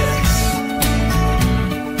this.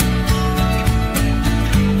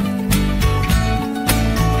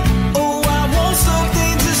 Oh, I want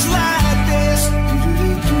something just like this.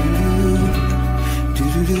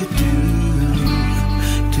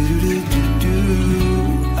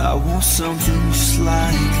 I want something just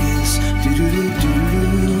like this.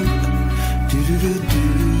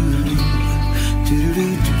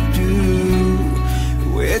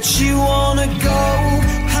 Where'd you wanna go?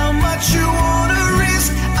 How much you wanna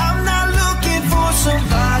risk? I'm not looking for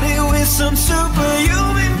somebody with some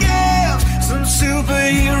superhuman gifts, some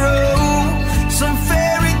superhero, some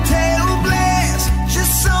fairy tale blast.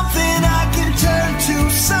 Just something I can turn to,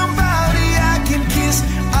 somebody I can kiss.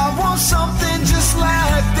 I want something just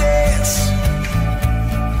like this.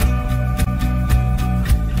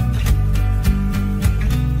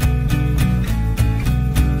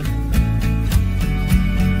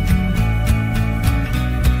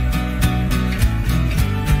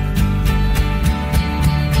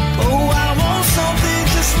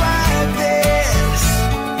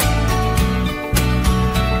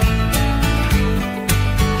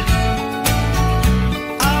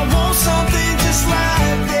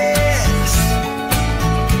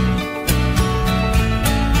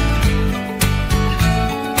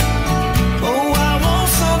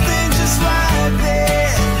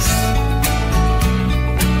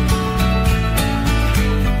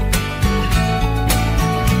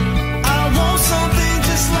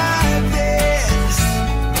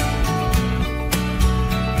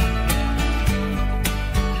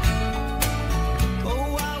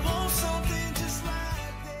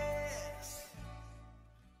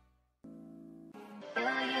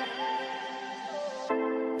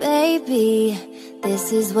 Baby,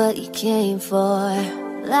 this is what you came for.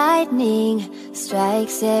 Lightning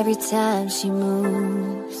strikes every time she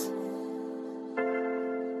moves,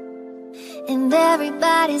 and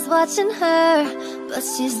everybody's watching her, but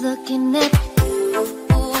she's looking at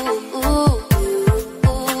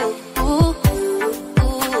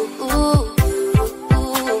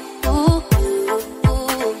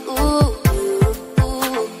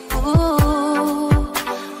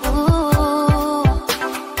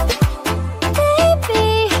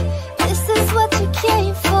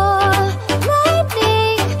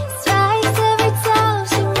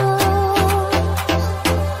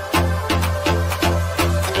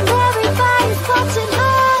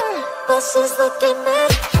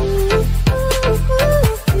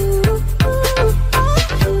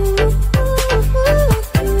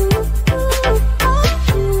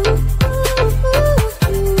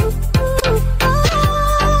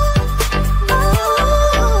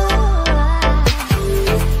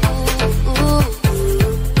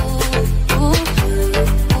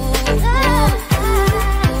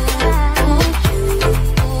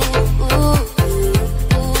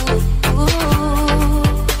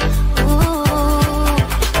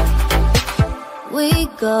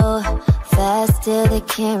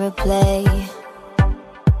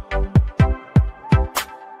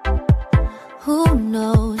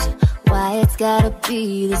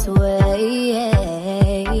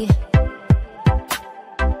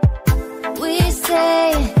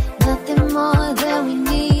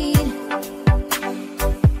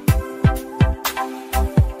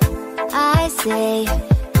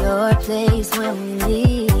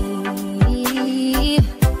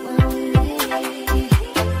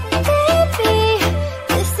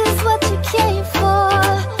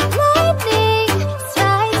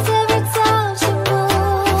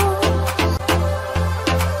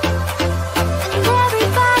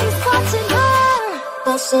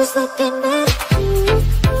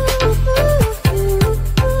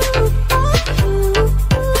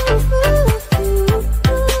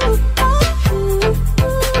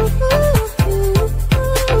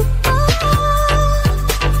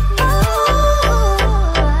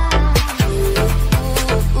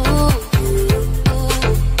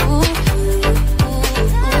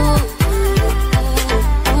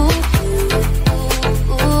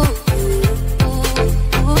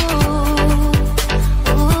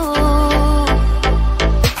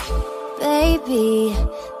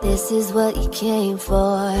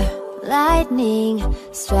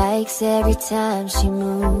every time she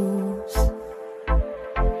moves.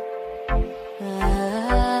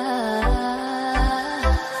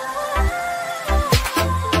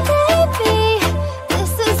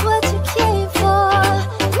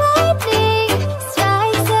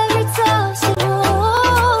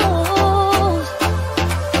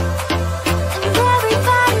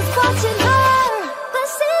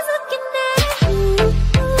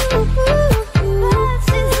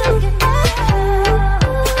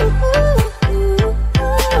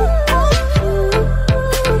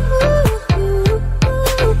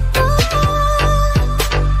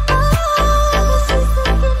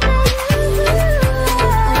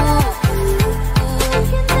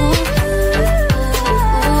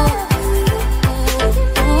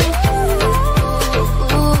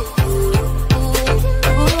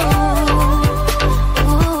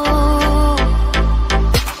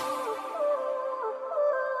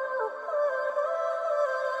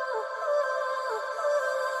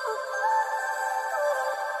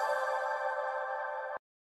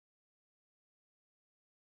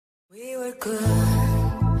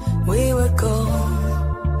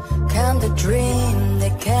 the dream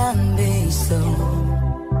that can be so.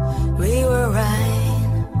 We were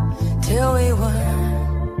right till we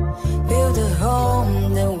weren't. Build a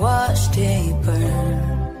home that was deeper.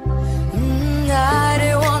 I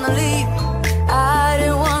didn't wanna leave, I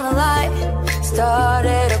didn't wanna lie.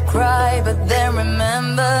 Started to cry, but then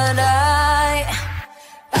remembered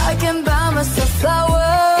I can buy myself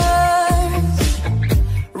flowers,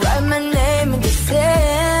 write my name in the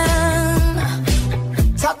sand,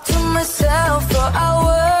 talk to myself for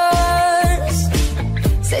hours,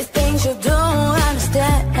 say things you don't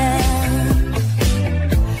understand.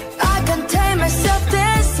 I can tell myself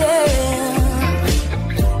dancing,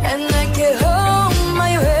 and I can hold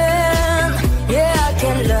my hand. Yeah, I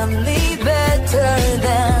can love me better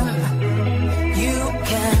than you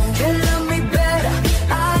can. Can love me better,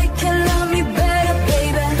 I can love me better,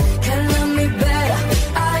 baby. Can love me better,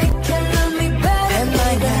 I can love me better. And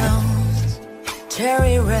my gowns,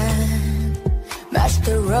 cherry red, match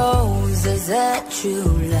the roses that you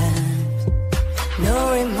left. No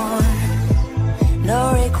remorse, no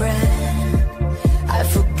regret, I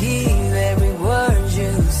forgive every word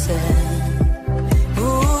you said.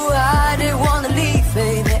 Ooh, I didn't wanna leave,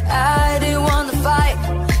 baby, I didn't wanna fight.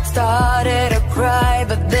 Started to cry,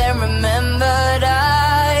 but then remembered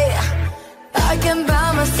I can buy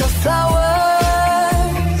myself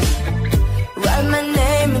flowers, write my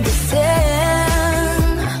name in the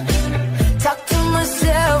sand, talk to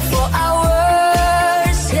myself for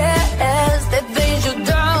hours. Yes, the things you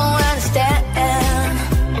don't understand.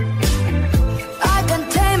 I can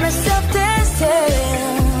tell myself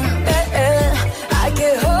dancing, I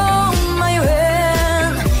can hold my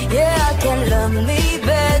hand. Yeah, I can love me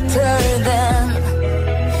better than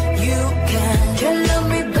you can. Can love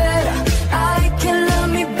me better, I can love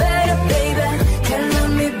me better, baby. Can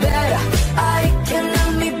love me better, I can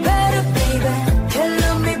love me better, baby. Can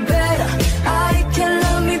love me better, I can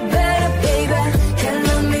love me better, baby. Can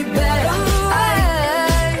love me better.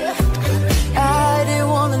 I didn't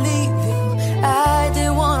wanna leave you, I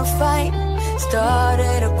didn't wanna fight.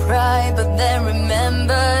 Started to cry, but then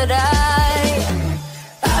remembered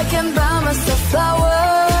I can buy myself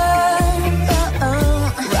flowers,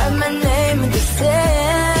 write my name in the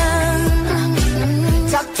sand,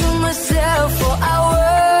 talk to myself for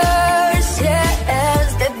hours. Yes,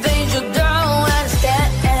 the things you don't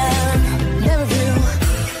understand. Never knew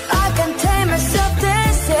I can tell myself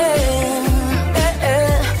dancing,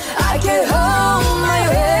 I can hold my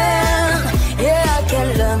hand. Yeah, I can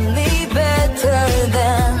love me better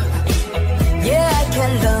than, yeah, I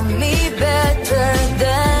can love me better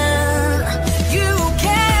than you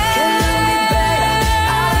can. Can love me better,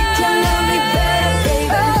 I can love me better,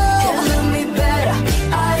 baby. Can love me better,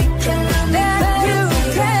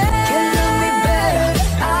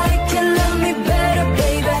 I can love me better,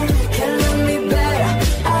 baby. Can love me better,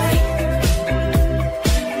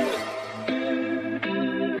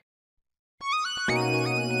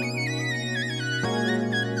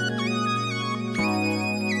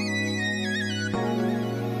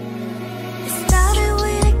 Started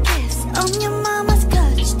with a kiss on your mama's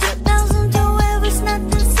couch. 2012 was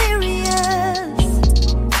nothing serious,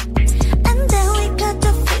 and then we got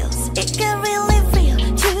the feels. It got really real,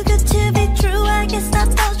 too good to be true. I guess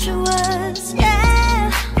that's all she was.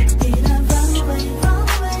 Yeah. Did I run away, run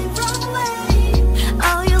away, run away?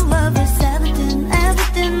 All your love is everything,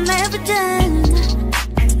 everything, everything.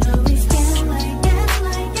 I know it's getting late, getting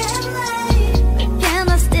late, getting late, but can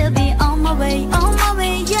I still be on my way,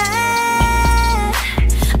 yeah.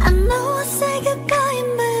 I know I say goodbye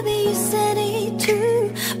and baby you said it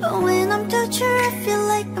too, but when I'm touching her I feel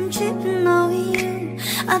like I'm cheating on you.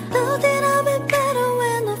 I thought that I'd be better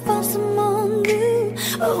when I found someone new,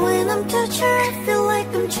 but when I'm touching her I feel like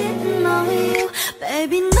I'm cheating on you.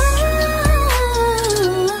 Baby, no,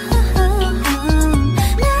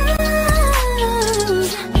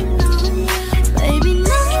 baby,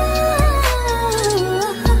 no.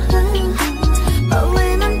 But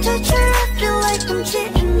when I'm touching her I feel like I'm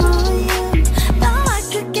cheating on you. Thought I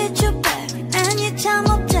could get you back anytime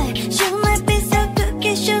of day. You might be so good,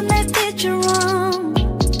 guess you might did you wrong.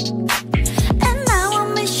 And now I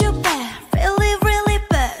miss you bad, really, really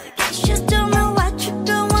bad. Guess you don't know why.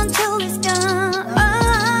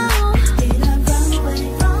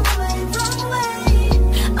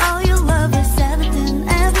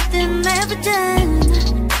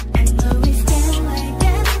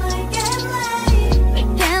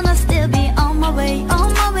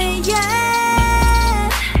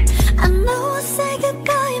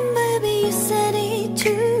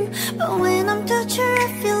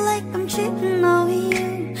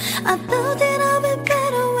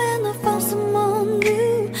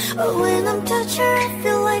 But when I'm touched, I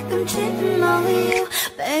feel like I'm cheating on you.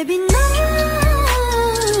 Baby, no.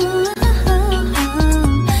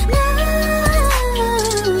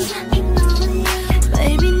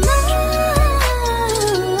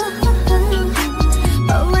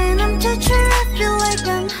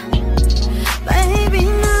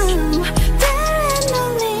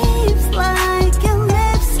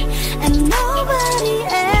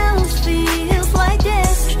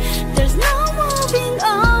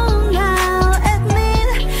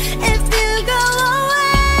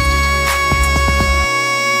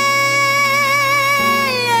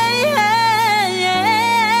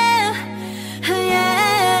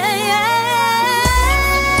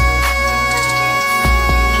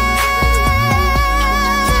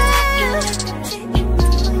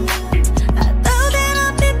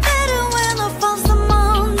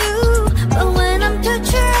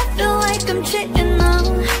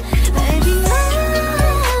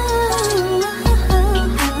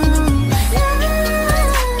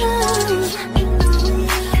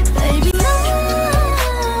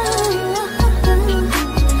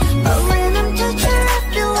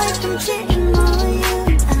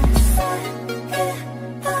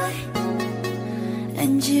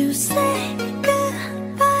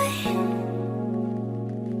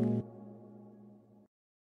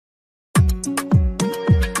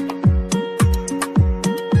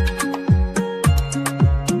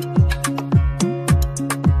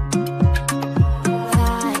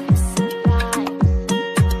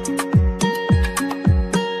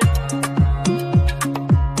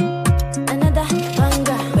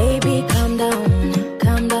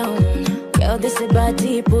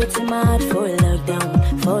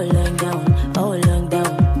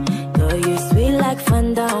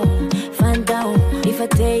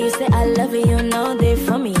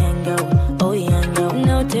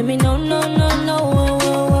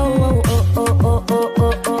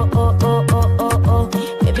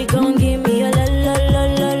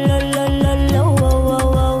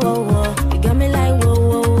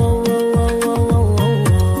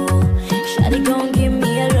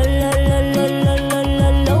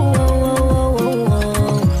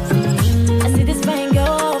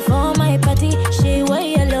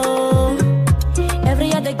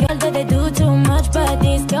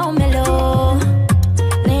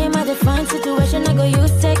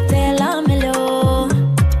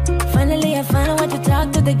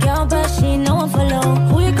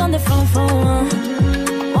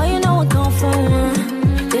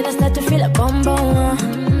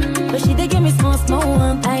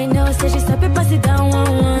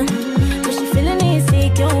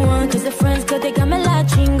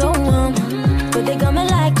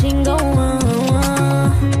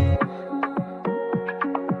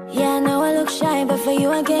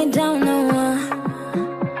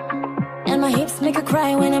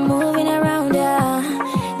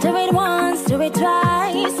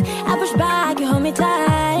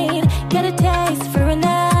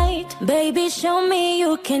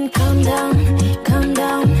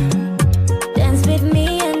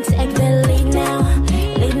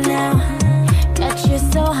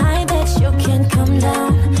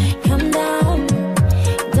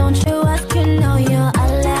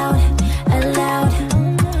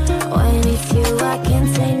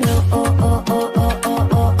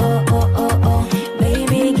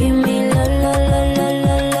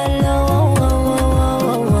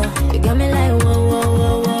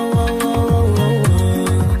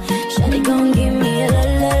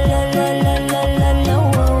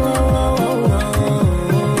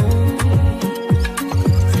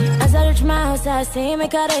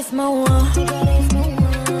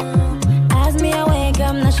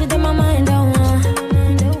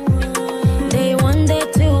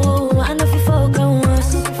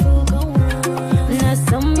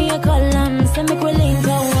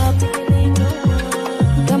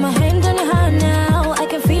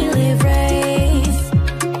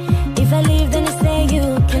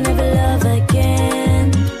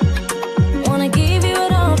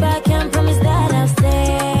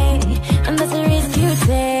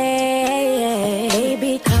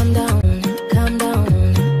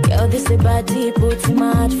 Body put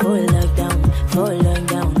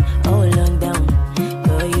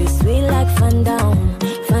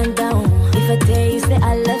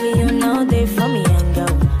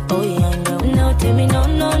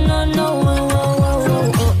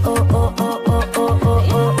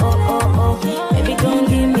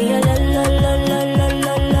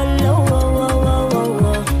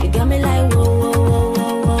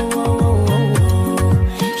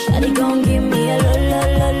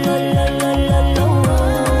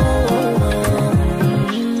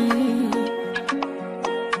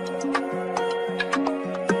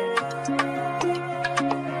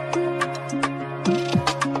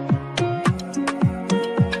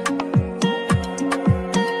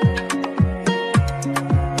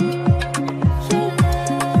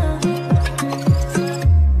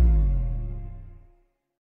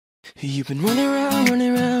been running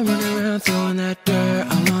around, throwing that dirt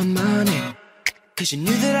all on my name. Cause you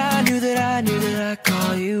knew that I'd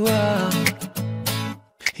call you up.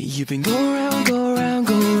 You've been go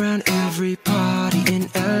around every party in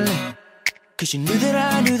LA. Cause you knew that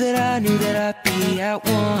I'd be at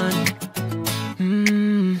one.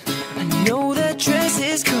 I know that dress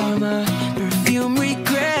is karma, perfume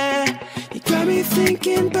regret. You got me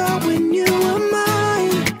thinking about when you were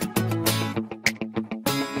mine.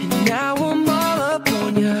 And now I'm all up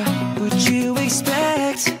on ya, what you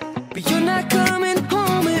expect? But you're not coming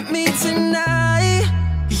home with me tonight.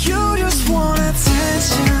 You just want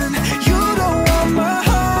attention, you don't want my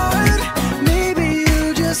heart. Maybe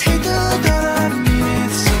you just hate the thought of me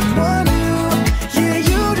with someone new. Yeah,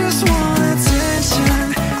 you just want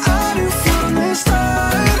attention, I do from the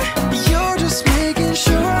start. You're just making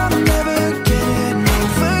sure I'm never getting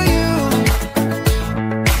over you.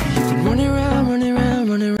 You've been running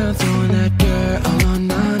around, throwing that dirt all on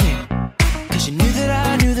my name. Cause you knew that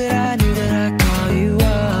I'd call you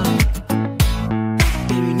up.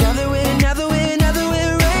 Baby, now that we're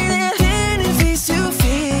right here, face to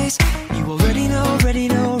face, you already know that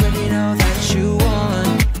you won.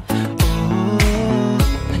 Oh,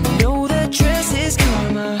 I know that dress is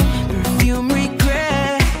karma, perfume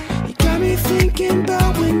regret. You got me thinking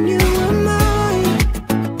about when you were mine.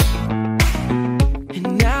 And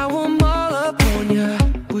now I'm all up on ya,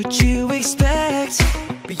 what you expect?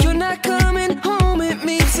 But you're not coming home with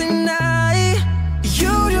me tonight.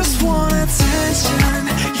 You just want attention,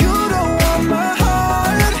 you don't want my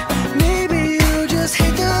heart. Maybe you just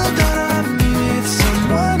hate the thought of me with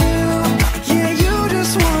someone new. Yeah, you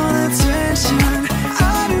just want attention,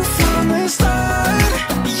 I do from the start.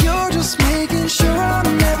 You're just making sure I'm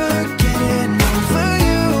never getting over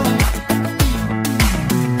you.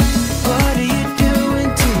 What are you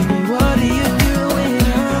doing to me? What are you doing?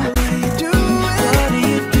 What are you doing? What are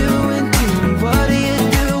you doing to me? What are you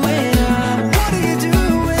doing? What are you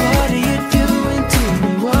doing? What are you doing to me?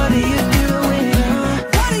 What are you doing?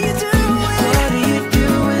 What are you doing? What are you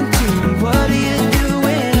doing to me? What are you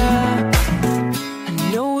doing? I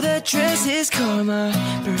know that dress is karma,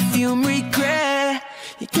 perfume regret.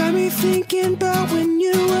 You got me thinking about when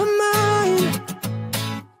you were mine.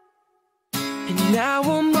 And now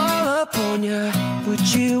I'm all up on ya, what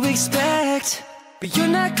you expect? But you're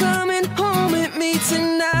not coming home with me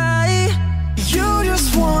tonight. You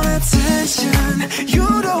just want attention, you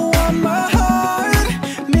don't want my heart.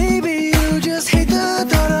 Maybe you just hate the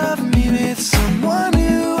thought of me with someone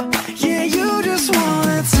new. Yeah, you just want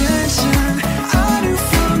attention, I do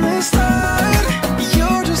from the start.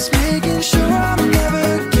 You're just making sure I'm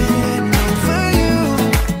never getting over you.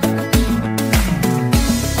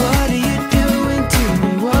 What are you doing to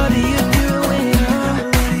me? What are you doing?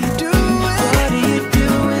 What are you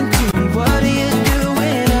doing to me? What are you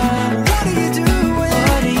doing? What are you doing?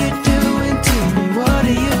 What are you doing to me? What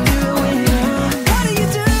are you doing? What are you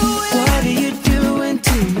doing? What are you doing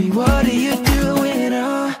to me? What are you doing?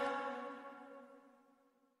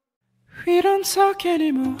 We don't talk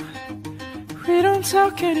anymore. We don't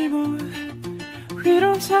talk anymore. We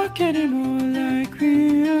don't talk anymore like we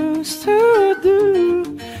used to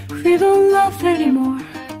do. We don't love anymore.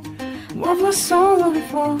 What was all of it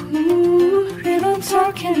for? We don't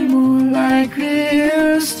talk anymore like we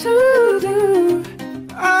used to do.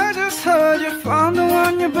 I just heard you found the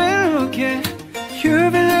one you've been looking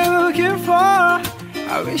for.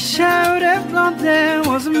 I wish I would have known that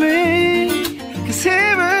wasn't me. Cause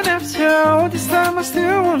even after all this time I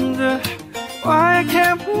still wonder why I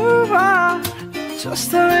can't move on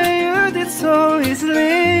just the way you did so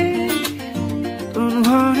easily. Don't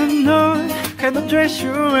wanna know kind of dress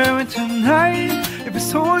you're wearing tonight. If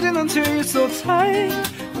it's holding onto you so tight,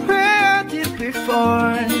 where I did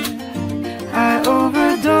before I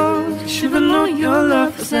overdosed. Even though your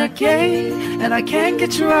love was that gay, and I can't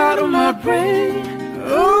get you out of my brain.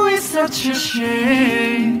 Oh, it's such a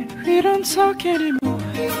shame. We don't talk anymore.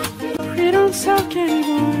 We don't talk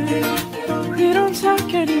anymore. We don't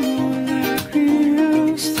talk anymore like we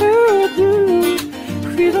used to do.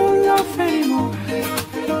 We don't love anymore.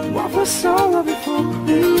 What was all of it for?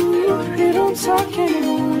 We don't talk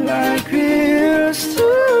anymore like we used to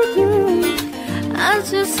do. I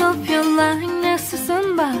just hope you're lying next to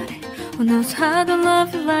somebody who knows how to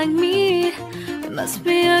love you like me. There must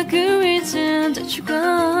be a good reason that you're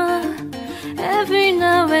gone. Every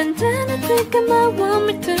now and then I think I might want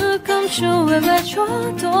me to come show up at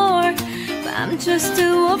your door, but I'm just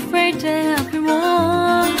too afraid that I'll be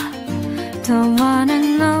wrong. Don't wanna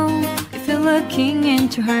know if you're looking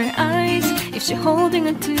into her eyes, if she's holding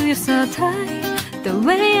onto you so tight, the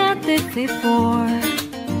way I did before.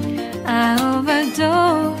 I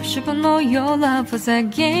overdosed, but know your love was a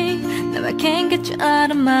game. Now I can't get you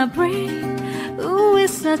out of my brain. Ooh,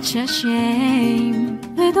 it's such a shame.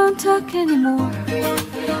 We don't talk anymore.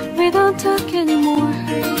 We don't talk anymore.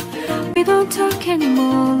 We don't talk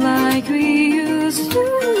anymore like we used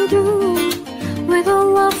to do. We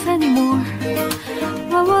don't love anymore.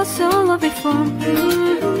 What was all love before?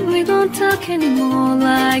 We don't talk anymore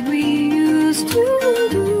like we used to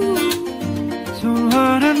do. So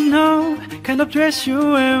I don't know, kind of dress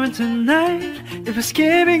you're wearing tonight. If it's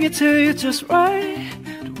giving it to you just right,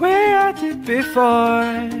 the way I did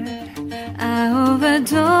before. I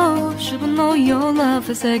overdosed, but know your love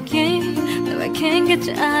is a game. Now I can't get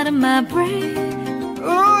you out of my brain.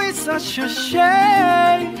 Oh, it's such a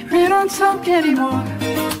shame. We don't talk anymore.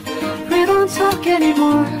 We don't talk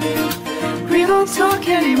anymore. We don't talk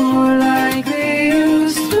anymore like we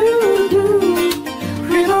used to do.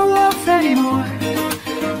 We don't love anymore.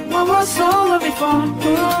 What was all of it for?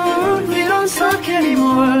 We don't talk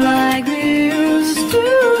anymore like we used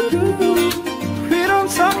to do. We don't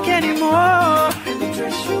talk anymore.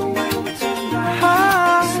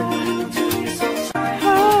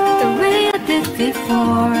 The way I did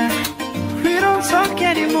before. We don't talk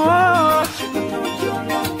anymore.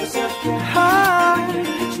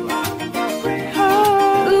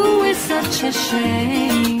 Ooh, it's such a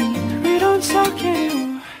shame. We don't talk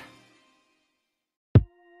anymore.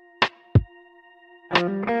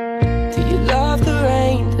 Do you love the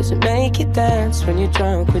rain? Does it make you dance when you're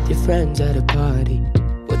drunk with your friends at a party?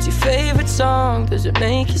 What's your favorite song? Does it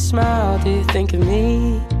make you smile? Do you think of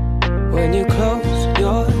me? When you close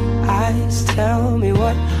your eyes, tell me,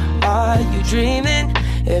 what are you dreaming?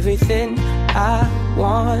 Everything I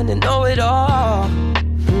want to know it all.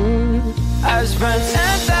 I've spent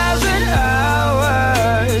 10,000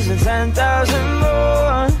 hours and 10,000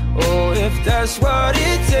 more. Oh, if that's what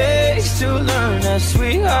it takes to learn that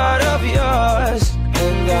sweetheart of yours.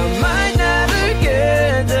 And I might never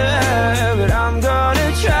get there, but I'm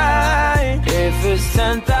gonna try. If it's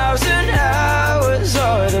 10,000 hours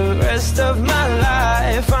or the rest of my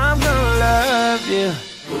life, I'm gonna love you.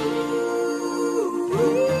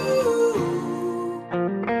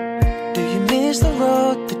 Do you miss the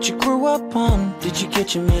road that you grew up on? Did you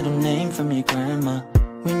get your middle name from your grandma?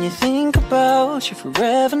 When you think about you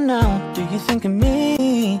forever now, do you think of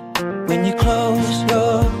me? When you close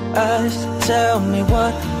your eyes, tell me,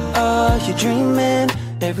 what are you dreaming?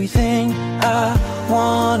 Everything I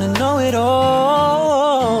wanna know it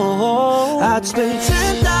all. I'd spend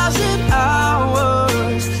 10,000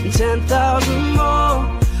 hours and 10,000 more.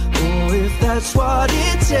 Oh, if that's what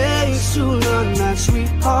it takes to learn that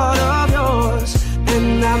sweet part of yours.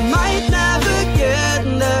 And I might never get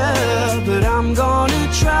there, but I'm gonna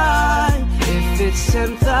try. If it's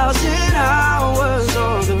 10,000 hours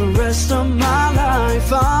or the rest of my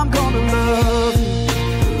life, I'm gonna love you.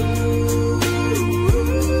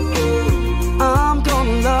 I'm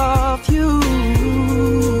gonna love you.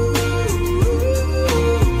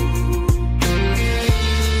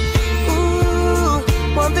 Ooh,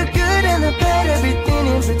 want the good and the bad, everything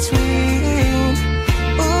in between.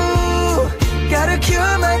 Ooh, gotta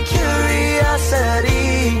cure my curiosity.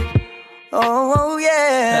 Oh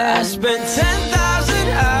yeah. I spent 10,000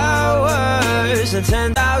 hours and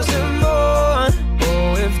 10,000 more.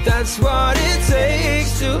 Oh, if that's what it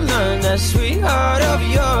takes to learn that sweetheart of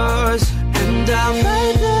yours. And I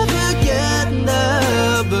might never get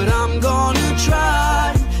there, but I'm gonna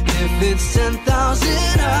try. If it's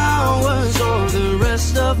 10,000 hours or the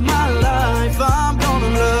rest of my life, I'm gonna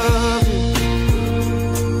love you.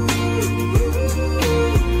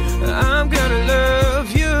 I'm gonna love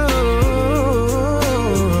you.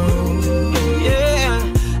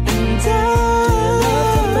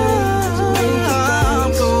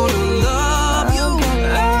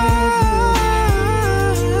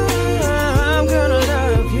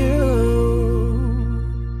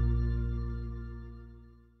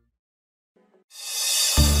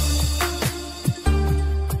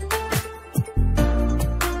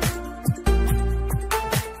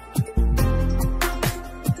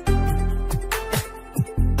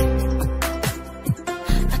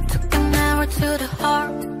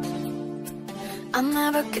 I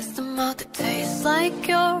never kissed a mouth that tastes like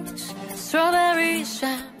yours. Strawberries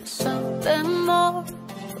and something more.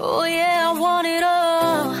 Oh yeah, I want it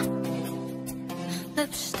all.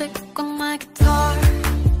 Lipstick on my guitar.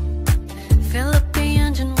 Fill up the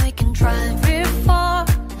engine, we can drive it far.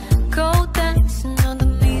 Go dancing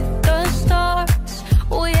underneath the stars.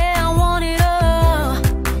 Oh yeah, I want it all.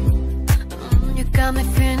 You got me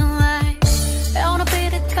feeling like I wanna be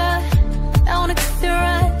the guy. I wanna kiss your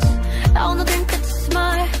eyes. I wanna think that you're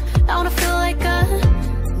smart. I I wanna feel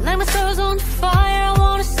like my soul's on fire. I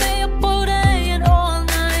wanna stay up all day and all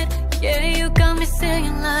night. Yeah, you got me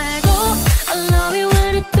singing like, oh, I love you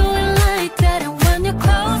when you do it like that. And when you're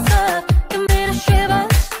close up, give me the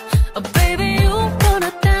shivers. Oh baby, you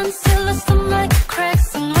wanna dance till the sunlight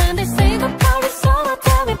cracks. And when they say the party's over,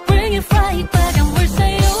 tell me bring it right back. And we're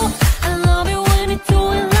saying, oh, I love you when you do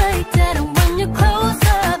it like that. And when you're close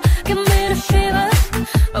up, give me the shivers.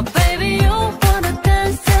 Oh baby, you wanna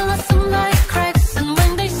dance till the sunlight cracks. And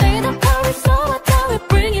when they say the party's over, tell me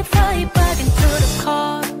bring it right back into the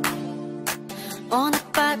car. On the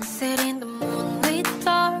backseat in the moonlit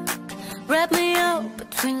dark, wrap me up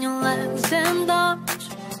between your legs and arms.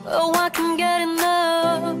 Oh, I can get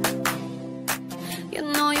enough. You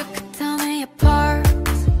know you could tear me apart,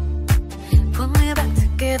 put me back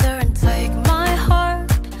together and take my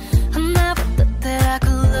heart. I never thought that I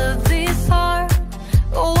could love this hard.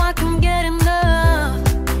 Oh, I can get enough.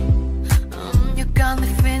 You got me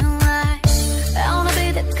feeling like I wanna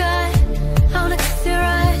be that guy. I wanna kiss your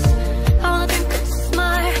eyes. I wanna drink with your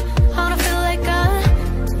smile. I wanna feel like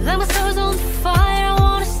my soul's on fire. I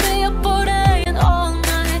wanna stay up all day and all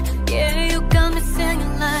night. Yeah, you got me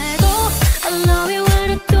singing like, oh, I love you when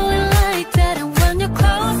you do it like that. And when you're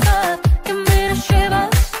close up, give me the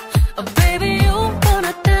shivers. Oh baby, you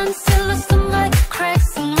wanna dance till the sunlight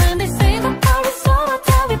cracks. And when they say the party's over,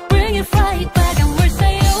 tell me bring it right back. And we're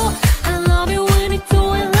saying, oh, I love you when you do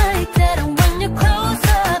it like that. And when you're close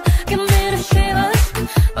up, give me the shivers.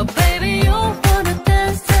 Oh baby, you wanna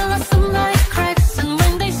dance till the sunlight cracks. And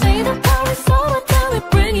when they say the party's over, tell me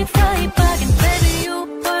bring it right back. And baby, you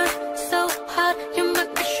burn so hot, you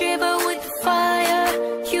make me shiver with fire.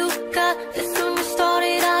 You got this when you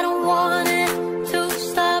started, I don't want it to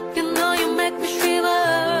stop. You know you make me shiver.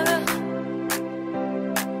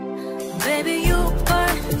 Baby, you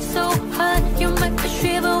burn so hot, you make me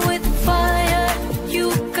shiver with fire. You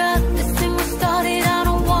got this thing we started, I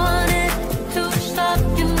don't want it to stop.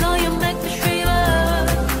 You know you make me shiver.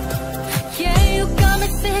 Yeah, you got me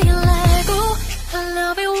singing like, oh, I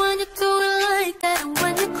love it when you do it like that. And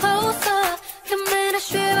when you're close up, give me the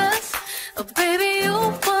shivers. Oh baby, you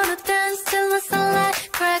wanna dance till the sunlight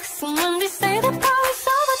cracks. And when they say the party's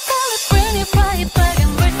over, tell me bring it right back.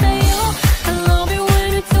 And we're saying, oh, I love it when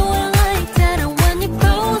you do it like that. And when you're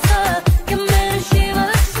close up, give me the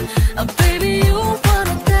shivers. Oh baby, you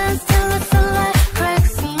wanna dance till the sunlight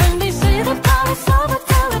cracks. And when they say the party's over,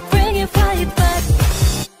 tell me bring it right back.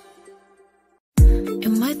 You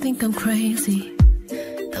might think I'm crazy,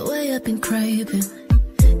 the way I've been craving.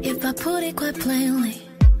 If I put it quite plainly,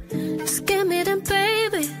 just give me them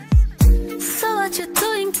baby. So what you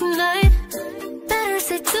doing tonight? Better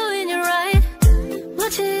say doing it right.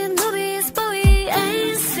 Watching movies, but we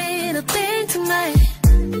ain't seen a thing tonight.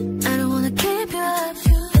 I don't wanna keep you up.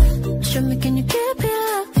 Show me, can you keep it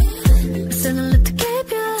up? Listen, I love to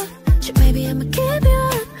keep you up. Shit, maybe I'ma keep you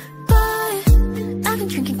up. But I've been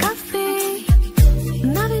drinking coffee,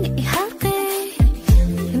 and I've been eating healthy.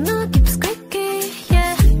 You know I keep squeaky,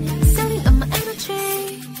 yeah. Setting up my energy.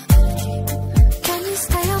 Can you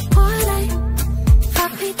stay up all night?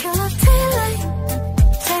 Fuck me till I'm daylight.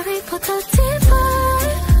 Terry put the TV.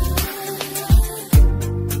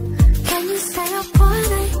 Can you stay up all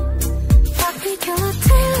night? Fuck me till I'm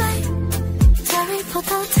daylight. Terry put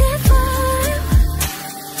the TV.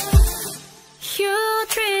 You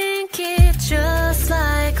drink it just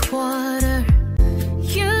like water.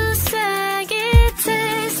 You say it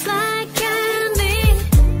tastes like candy.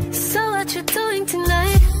 So what you doing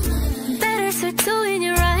tonight? Better start doing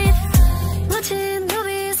it right. Watching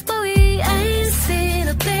movies, but we ain't seen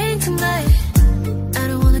a thing tonight. I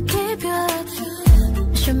don't wanna keep you up.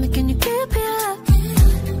 Show me, can you keep it up?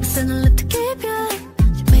 Listen, I love to keep you up.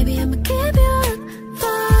 Maybe I'ma keep you up.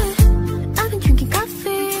 But I've been drinking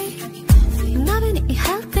coffee, and I've been eating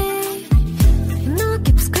healthy. You know I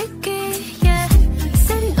keep squeaky, yeah.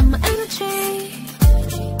 Setting up my energy.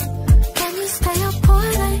 Can you stay up all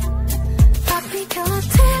night? Pop me till I'm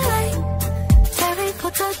daylight. Terry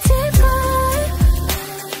put the TV.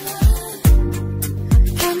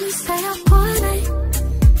 Can you stay up all night?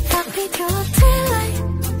 Pop me till I'm daylight.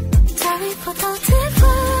 Terry put the TV.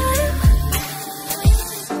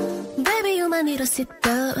 Baby, you might need a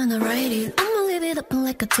seatbelt when I ride it. I'ma leave it open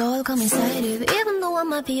like a doll, come inside it. Even though I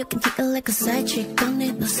might be, you can take it like a side chick. Don't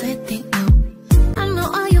need no setting, no. I know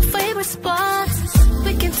all your favorite spots.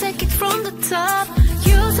 We can take it from the top.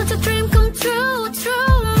 You're such a dream come true,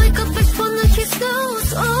 true. Make a big fun like his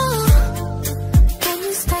nose, oh. Can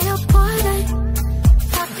you stay up all night?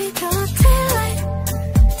 Pop me till the daylight.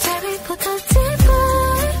 Terry put the TV.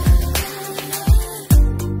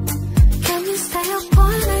 Can you stay up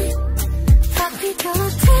all night?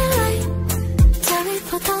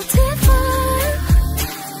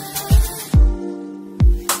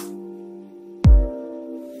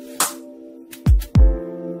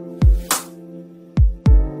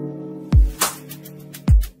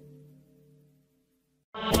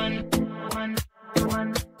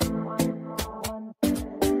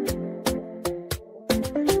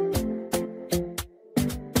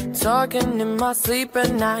 Talking in my sleep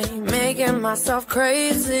at night, making myself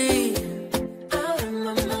crazy. Out of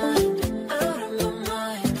my mind, out of my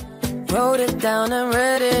mind. Wrote it down and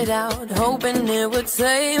read it out, hoping it would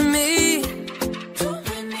save me. Too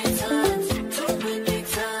many times, too many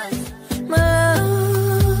times. My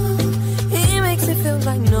love, he makes me feel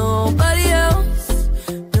like nobody else,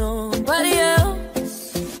 nobody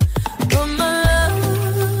else. But my love,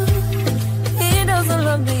 he doesn't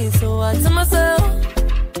love me, so I tell myself,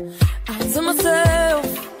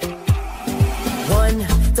 one,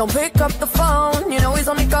 don't pick up the phone, you know he's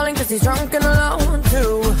only calling cause he's drunk and alone.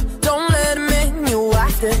 Two, don't let him in, you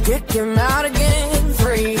have to kick him out again.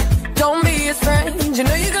 Three, don't be his friend, you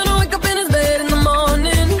know you're gonna wake up in his bed in the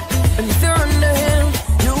morning. And if you're under him,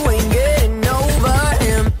 you ain't getting over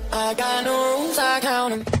him. I got no rules, I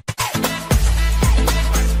count him.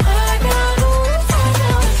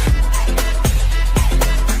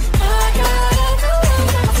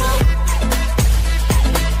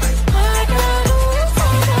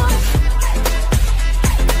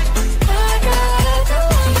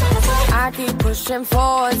 Pushing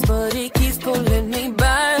forwards, but he keeps pulling me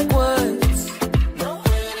backwards.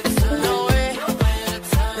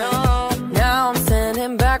 No. Now I'm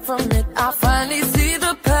standing back from it. I finally see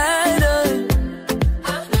the pattern.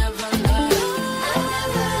 I never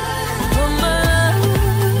but my love,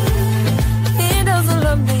 he doesn't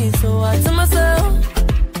love me, so I tell myself,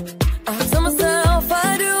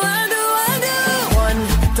 I do. One,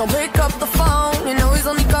 don't pick up the phone, you know he's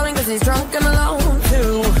only calling cause he's drunk and alone.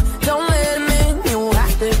 Two, don't let him in,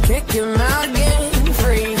 kick him out again.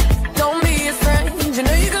 Three, don't be his friend, you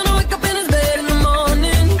know you're gonna wake up in his bed in the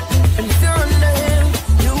morning. And if you're under him,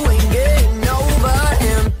 you ain't getting over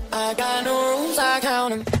him. I got no rules, I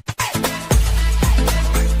count him.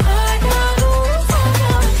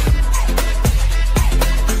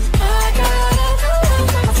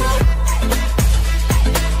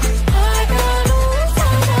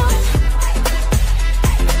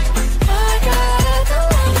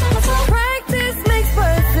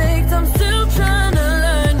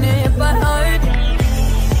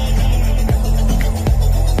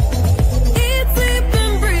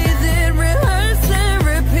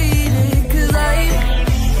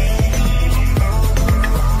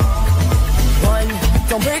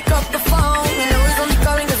 Don't pick up the phone, you know he's only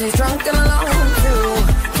calling cause he's drunk and alone. Two,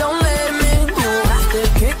 don't let him in, you have to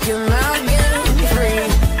kick him out again. Three,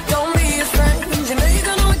 don't be his friend, you know you're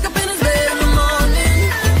gonna wake up in his bed in the morning.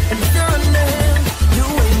 And if you're under him, you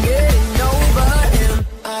ain't getting over him.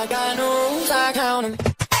 I got no rules, I count him.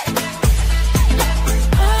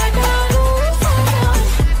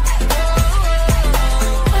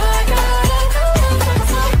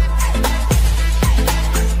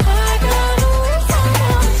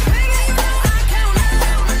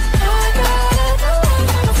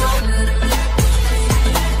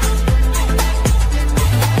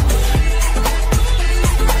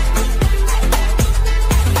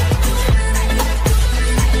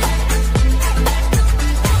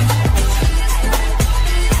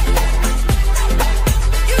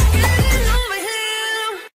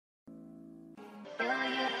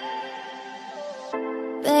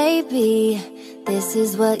 Baby, this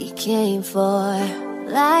is what you came for.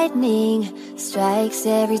 Lightning strikes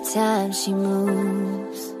every time she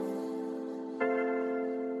moves,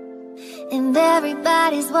 and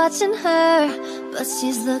everybody's watching her, but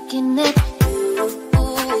she's looking at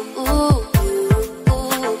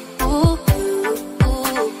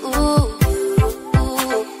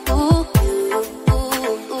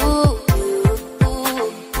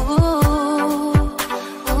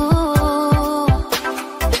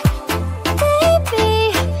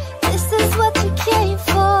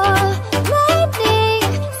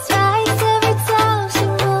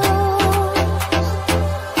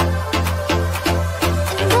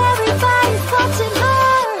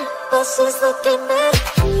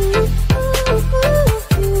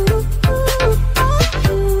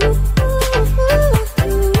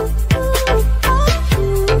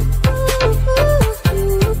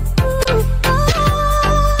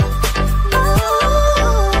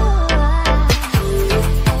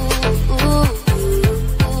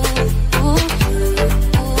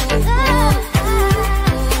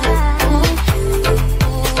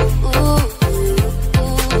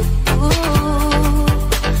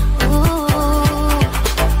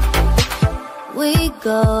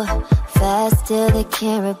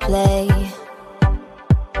can't replay.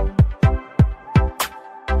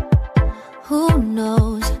 Who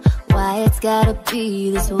knows why it's gotta be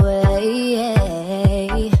this way?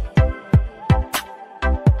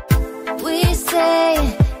 We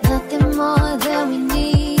say nothing more than we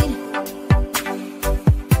need.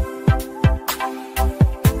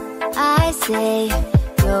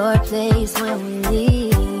 memories when we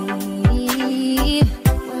leave.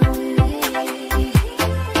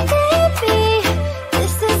 Baby,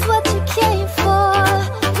 this is what you came for.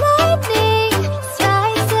 Lightning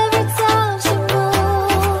strikes every time she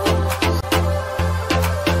moves,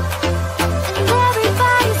 and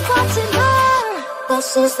everybody's watching her, but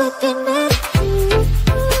she's looking at you.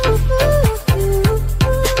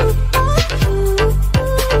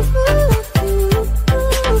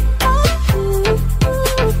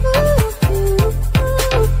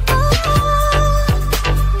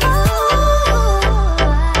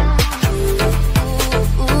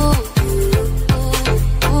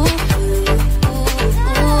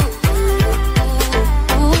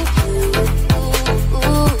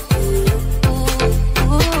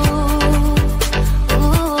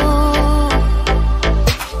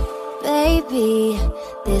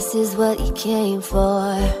 This is what you came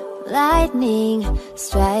for. Lightning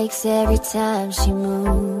strikes every time she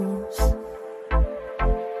moves.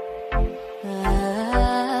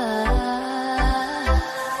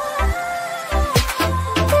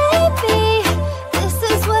 Baby, this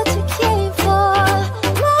is what you came for.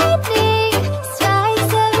 Lightning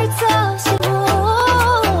strikes every time she moves,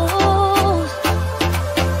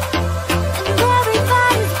 and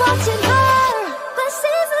everybody's watching her, but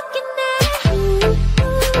she's looking at you.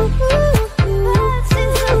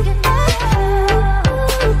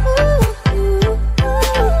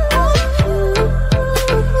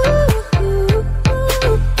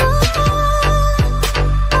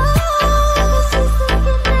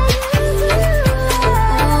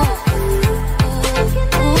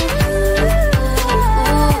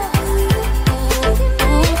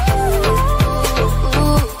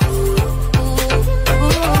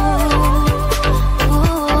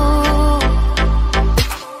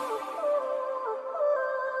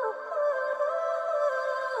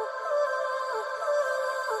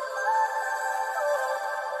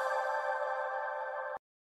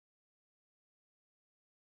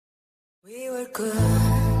 We were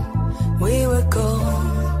good, we were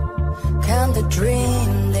gold. Count the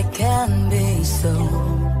dream that can be so.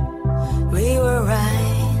 We were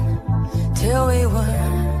right till we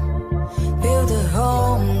weren't. Build a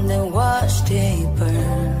home that watched it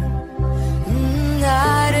burn.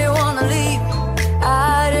 I didn't wanna leave,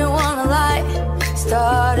 I didn't wanna lie.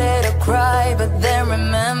 Started to cry, but then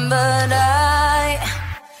remembered I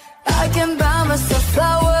can buy myself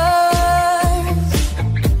flowers,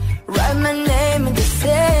 write my name in the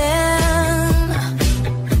sand,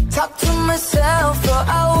 talk to myself for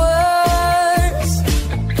hours,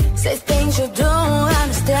 say things you don't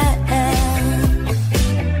understand.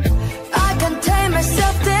 I can take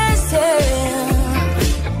myself dancing,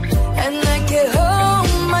 and I can hold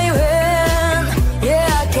my hand. Yeah,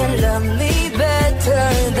 I can love me better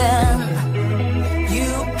than you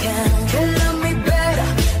can. Can love me better,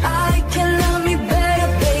 I can love me better,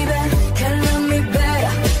 baby. Can love me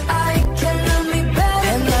better, I can love me better.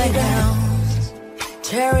 And my gowns,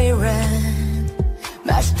 cherry red,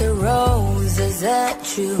 match the roses that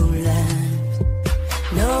you left.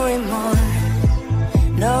 No remorse,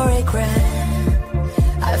 no regret.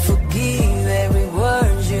 I forgive every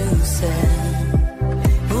word you said.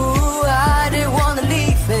 Ooh, I didn't wanna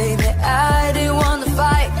leave, baby, I didn't wanna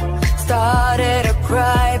fight. Started to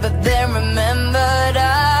cry, but then remembered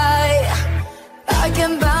I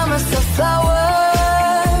can buy myself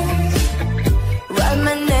flowers, write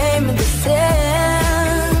my name in the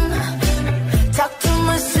sand, talk to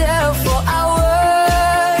myself for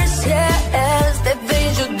hours. Yes, the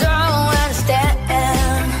things you don't understand.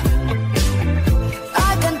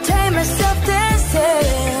 I can take myself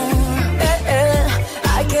dancing,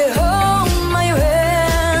 I can hold my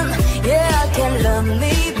hand. Yeah, I can love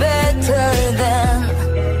me better than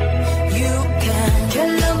you can. Can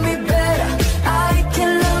love me better, I can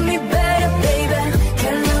love me better, baby.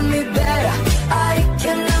 Can love me better, I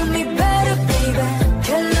can love me better, baby.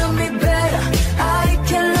 Can love me better, I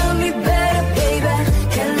can love me better, baby.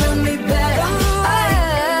 Can love me better.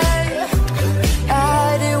 I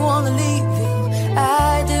didn't wanna leave you, I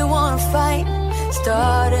didn't wanna fight.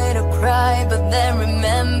 Started to cry, but then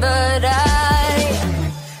remembered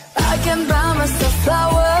I can buy myself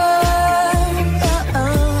flowers,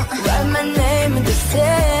 write my name in the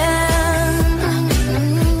sand,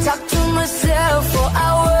 talk to myself for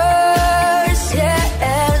hours.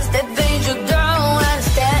 Yes, the things you don't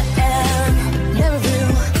understand. Never do.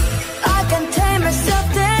 I can take myself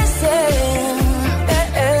dancing,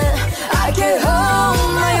 I can hold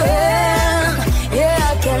my hand.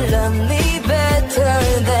 Yeah, I can love me better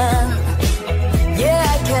than.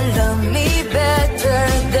 Yeah, I can love me better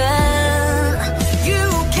than you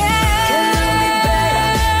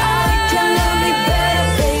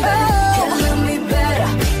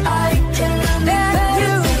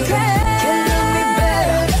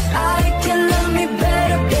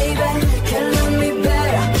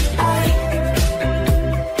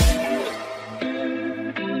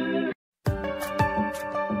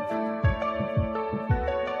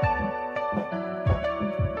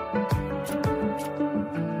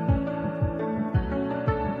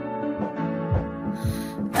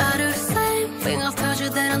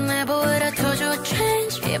that I never would, I told you I'd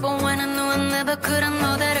change. Even when I knew I never could, I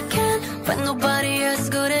know that I can. But nobody as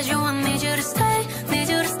good as you, I need you to stay, need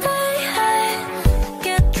you to stay. Hey.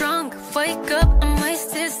 Get drunk, wake up, I'm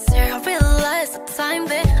wasted here. I realize the time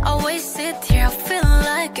that I wasted here. I feel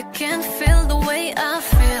like I can't feel the way I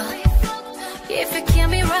feel if you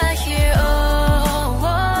can't be right here. Oh,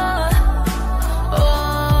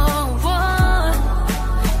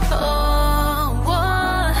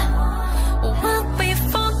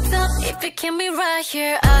 can be right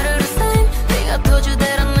here, out of the same thing. I told you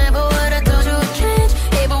that I never would, I told you I'd change.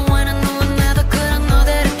 Even when I knew I never could, I know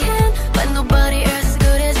that I can. But nobody else as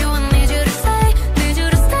good as you, I need you to stay, need you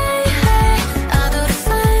to stay. Hey, I do the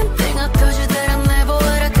same thing. I told you that I never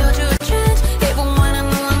would, I told you I'd change. Even when I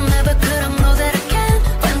knew I never could, I know that I can.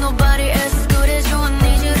 But nobody else as good as you, I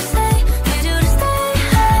need you to stay, need you to stay.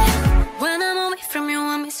 Hey, when I'm away from you,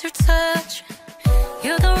 I miss your touch.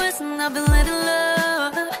 You're the reason I believe in love.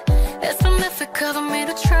 Cover me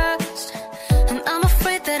to trust, and I'm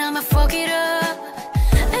afraid that I'ma fuck it up.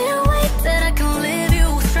 Ain't no way that I can leave you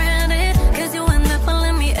stranded, cause you end up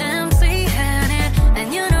leaving me empty-handed.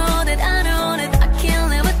 And you know that I can't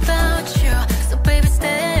live without you. So baby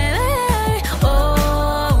stay. Oh,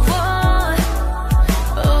 oh,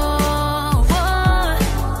 oh,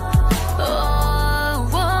 oh,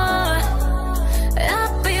 oh.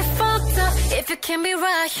 I'd be fucked up if you can't be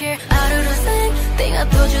right here, out of the same thing. I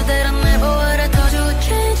told you that I never would, I told you I'd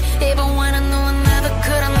change. Even when I knew I never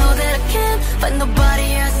could, I know that I can. But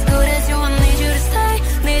nobody as good as you, I need you to stay,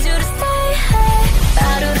 need you to stay. Hey,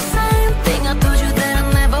 I do the same thing. I told you that I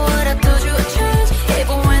never would, I told you I'd change.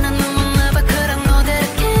 Even when I knew I never could, I know that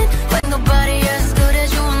I can. But nobody as good as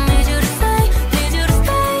you, I need you to stay, need you to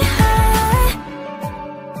stay. Hey.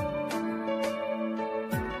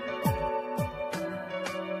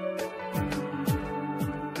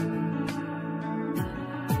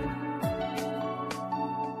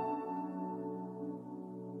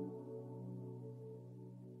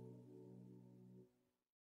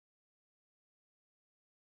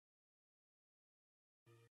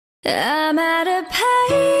 I'm at a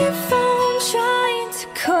payphone trying to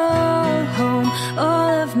call home. All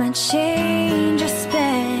of my change I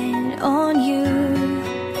spent on you.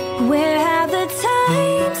 Where have the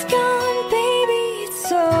times gone, baby?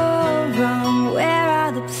 It's all wrong. Where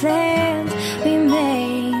are the plans we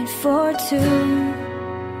made for two?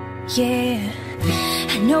 Yeah,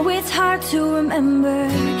 I know it's hard to remember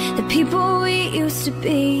the people we used to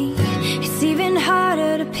be. It's even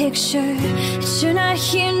harder to picture that you're not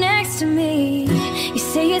here next to me. You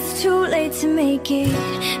say it's too late to make it,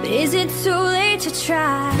 but is it too late to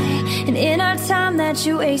try? And in our time that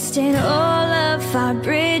you wasted, all of our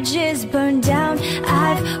bridges burned down.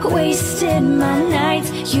 I've wasted my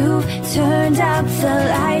nights, you've turned out the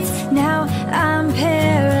lights. Now I'm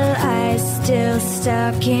paralyzed, still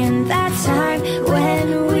stuck in that time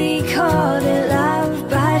when we called it love.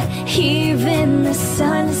 But even the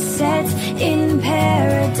sun sets in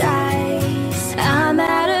paradise. I'm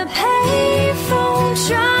at a payphone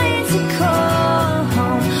trying to call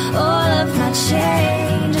home. All of my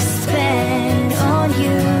change I spent on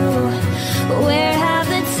you. Where have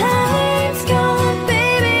the times gone,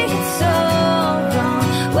 baby? It's all wrong.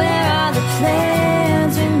 Where are the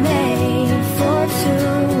plans we made for two?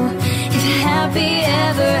 If happy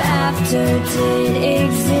ever after did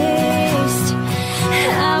exist,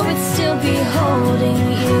 I would still be holding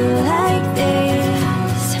you like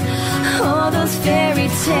this. All those fairy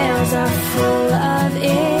tales are full of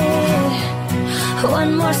it.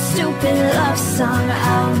 One more stupid love song,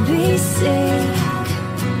 I'll be sick.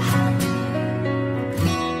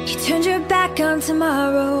 You turned your back on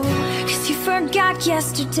tomorrow, cause you forgot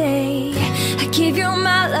yesterday. I gave you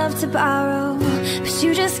my love to borrow, but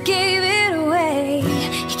you just gave it away.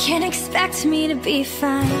 You can't expect me to be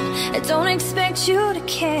fine, I don't expect you to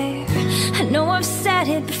care. I know I've said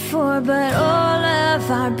it before, but all of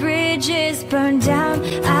our bridges burned down.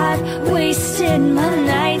 I've wasted my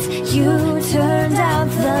nights, you turned out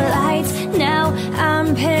the lights. Now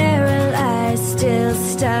I'm paralyzed, still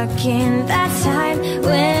stuck in that time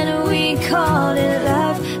when we called it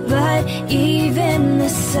love. But even the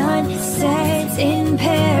sun sets in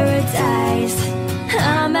paradise.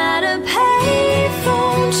 I'm at a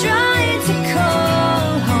payphone trying to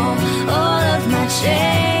call home. All of my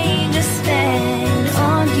change I spent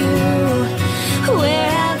on you. Where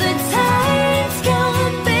have the times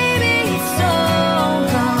gone, baby? It's all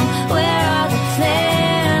gone. Where are the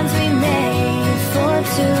plans we made for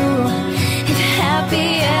two? If happy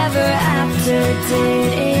ever after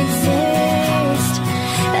did exist,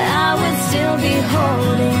 I would still be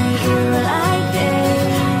holding you like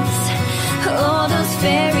this. All those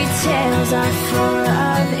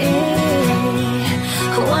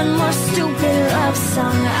love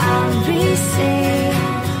song I'll be singing.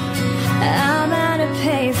 I'm at a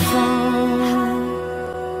payphone.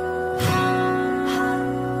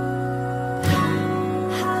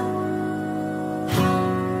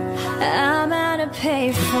 I'm at a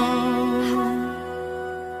payphone.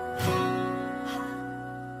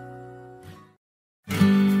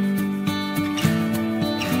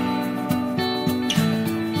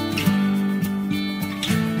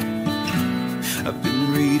 I've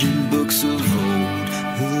been reading books of old,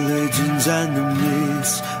 the legends and the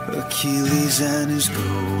myths, Achilles and his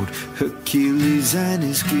gold, Achilles and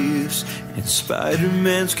his gifts, and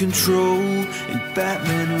Spider-Man's control, and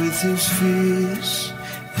Batman with his fists.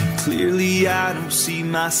 And clearly I don't see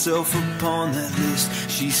myself upon that list.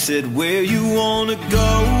 She said, where you wanna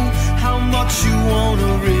go, how much you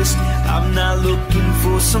wanna risk. I'm not looking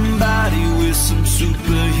for somebody with some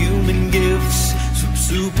superhuman gifts, some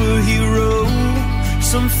superhero,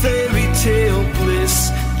 some fairy tale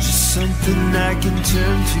bliss. Just something I can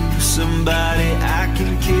turn to, somebody I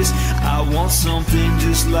can kiss. I want something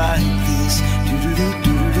just like this.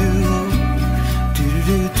 Do-do-do-do-do,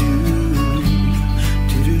 do-do-do-do,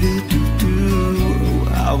 do-do-do-do-do.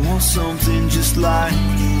 I want something just like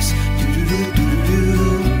this. Do-do-do-do-do,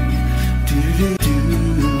 do-do-do-do,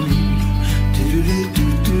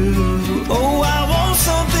 do-do-do-do-do. Oh, I want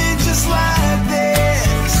something just like this.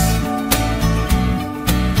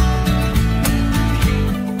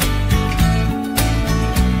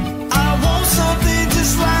 I want something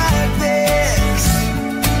just like this.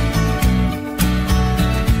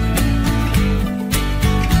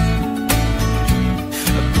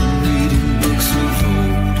 I've been reading books of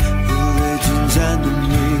old, the legends and the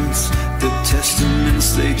myths, the testaments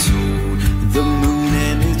they told, the moon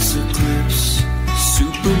and its eclipse.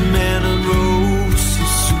 Superman unrose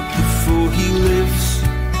his suit before he lives,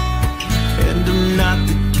 and I'm not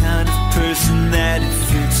the kind of person that it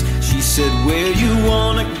fits. She said, where you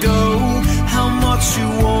wanna go, how much you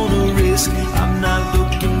wanna risk. I'm not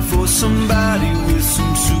looking for somebody with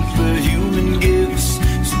some superhuman gifts,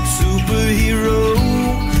 some superhero,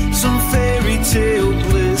 some fairy tale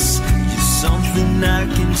bliss. Just something I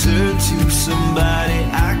can turn to, somebody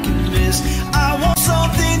I can miss. I want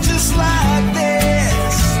something just like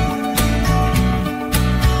this.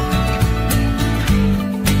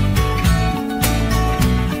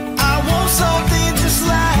 I want something just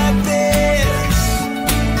like this.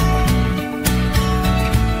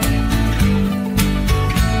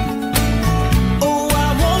 Oh, I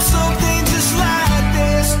want something just like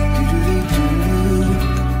this. Do-do-do-do,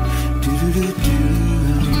 do-do-do-do,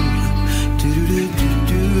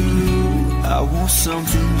 do-do-do-do. I want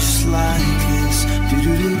something just like this.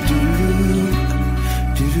 Do-do-do-do,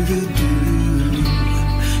 do-do-do-do,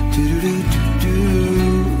 do-do-do-do.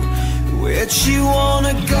 Where'd you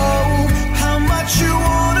wanna go? How much you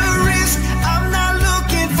wanna risk? I'm not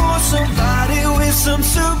looking for somebody with some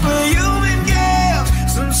superhuman gift,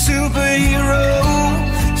 some superhero,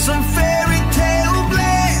 some fairy tale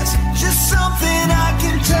bliss. Just something I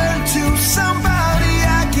can turn to, somebody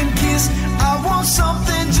I can kiss. I want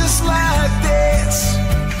something just like this.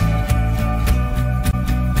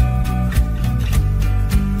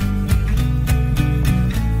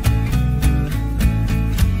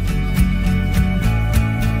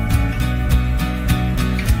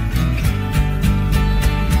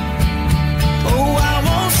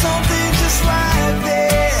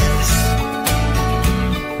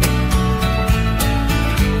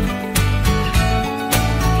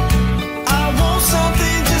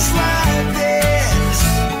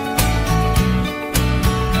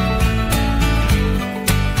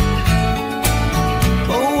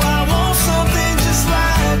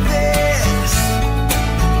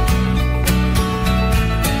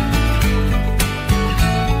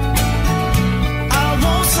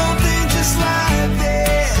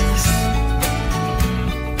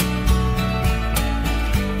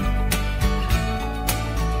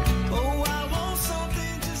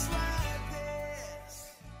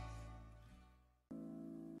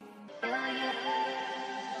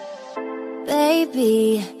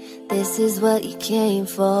 Baby, this is what you came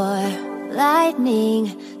for.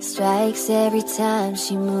 Lightning strikes every time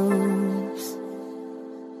she moves,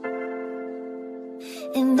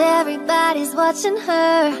 and everybody's watching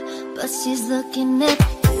her, but she's looking at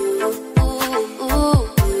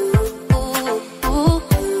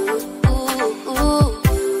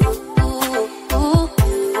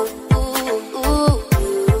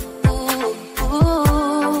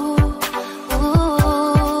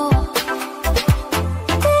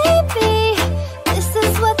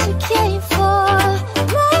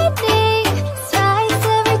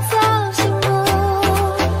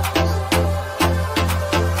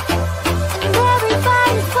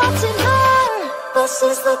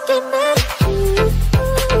she's looking at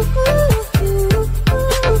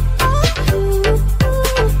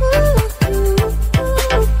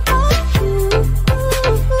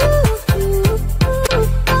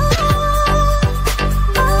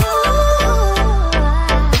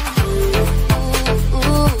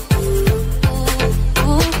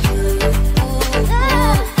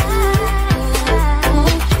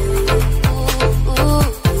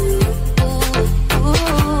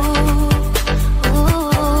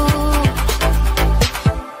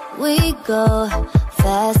go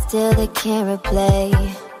fast till they can't replay.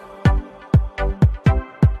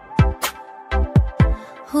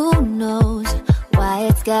 Who knows why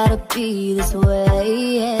it's gotta be this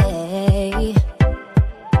way?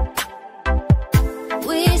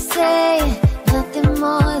 We say nothing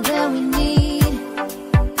more than we need.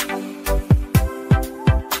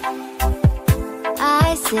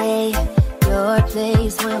 I say your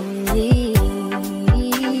place when we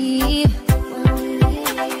leave.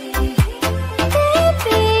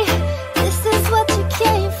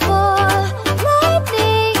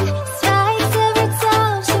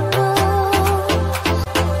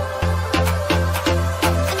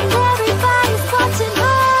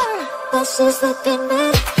 She's looking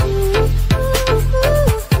at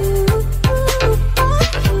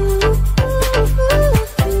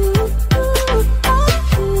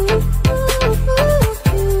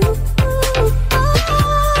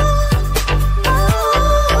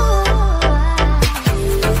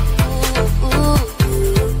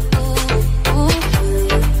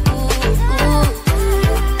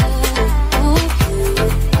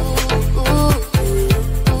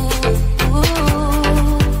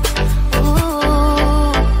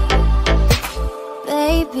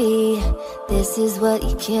this is what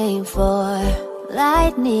you came for.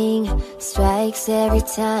 Lightning strikes every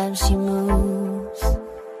time she moves.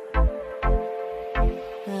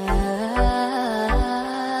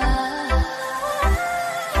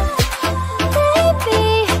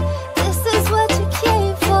 Baby, this is what you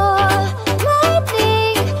came for.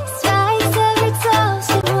 Lightning strikes every time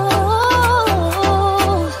she moves.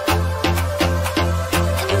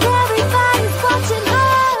 And everybody's watching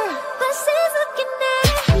her, but she's looking at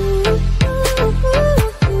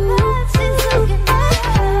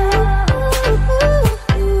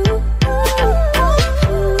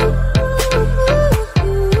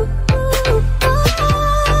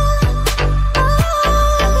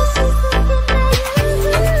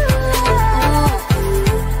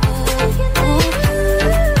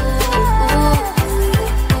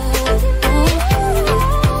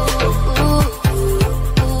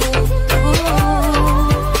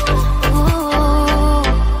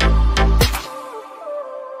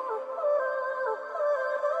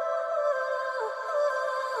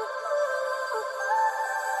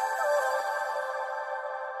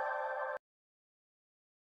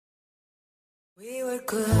We were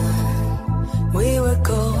good, we were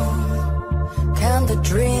gold. Can the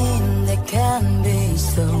dream that can be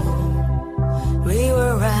so? We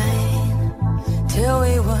were right till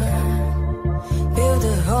we weren't. Build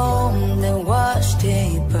a home that watched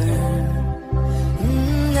it burn.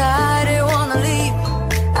 I didn't wanna leave,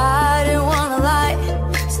 I didn't wanna lie.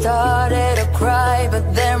 Started to cry, but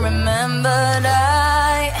then remembered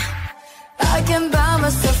I can buy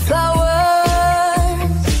myself flowers.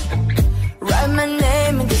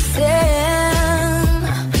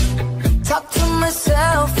 Talk to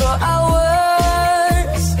myself for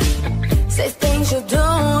hours. Say things you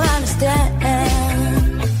don't understand.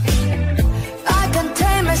 I can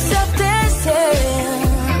tame myself dancing,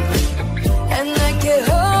 and I can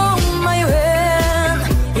hold my hand.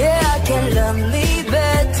 Yeah, I can love me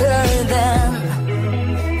better than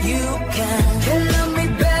you can. Can love me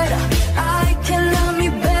better, I can love me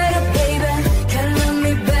better than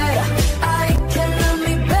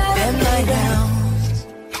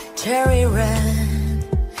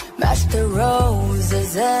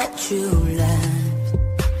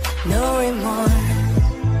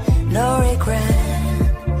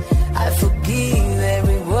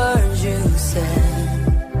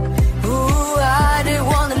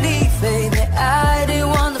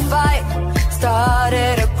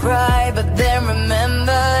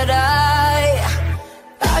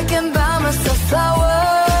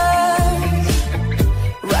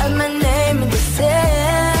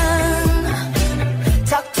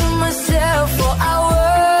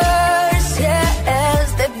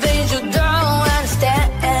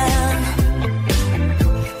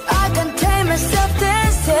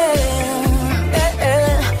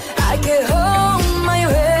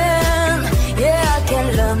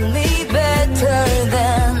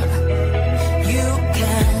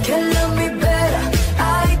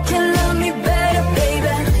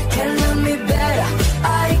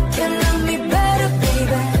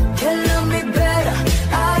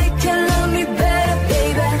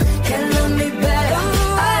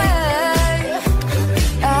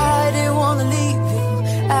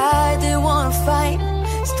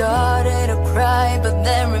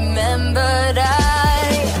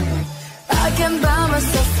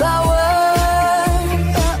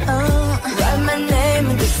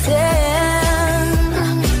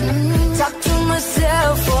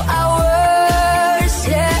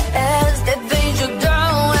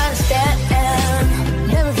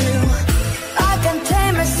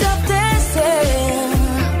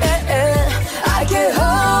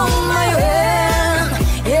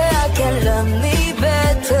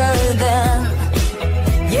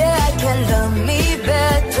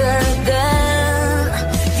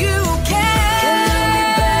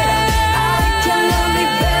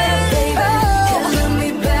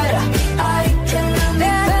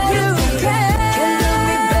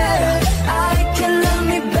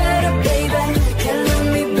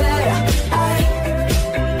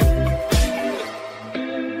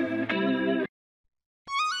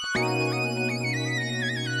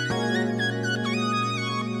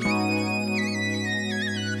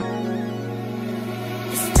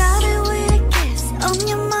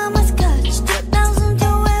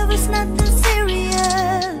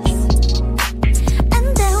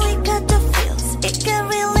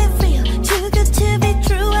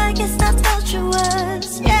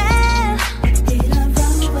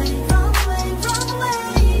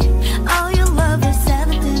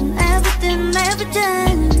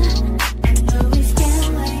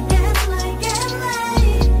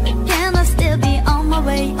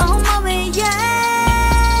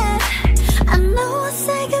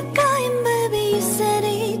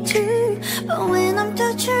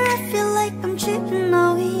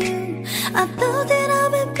I thought that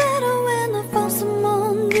I'd be better when I found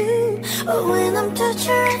someone new, but when I'm touched,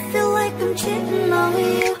 I feel like I'm cheating on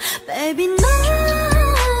you. Baby, no.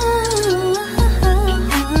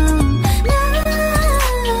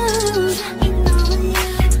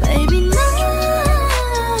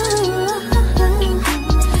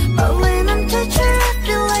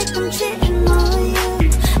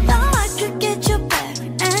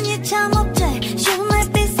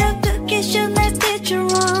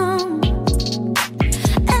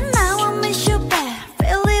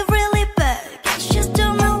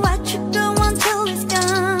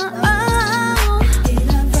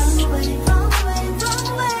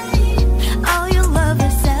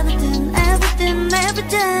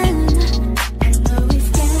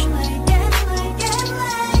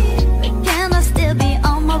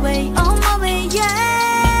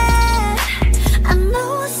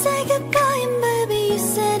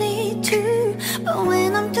 But when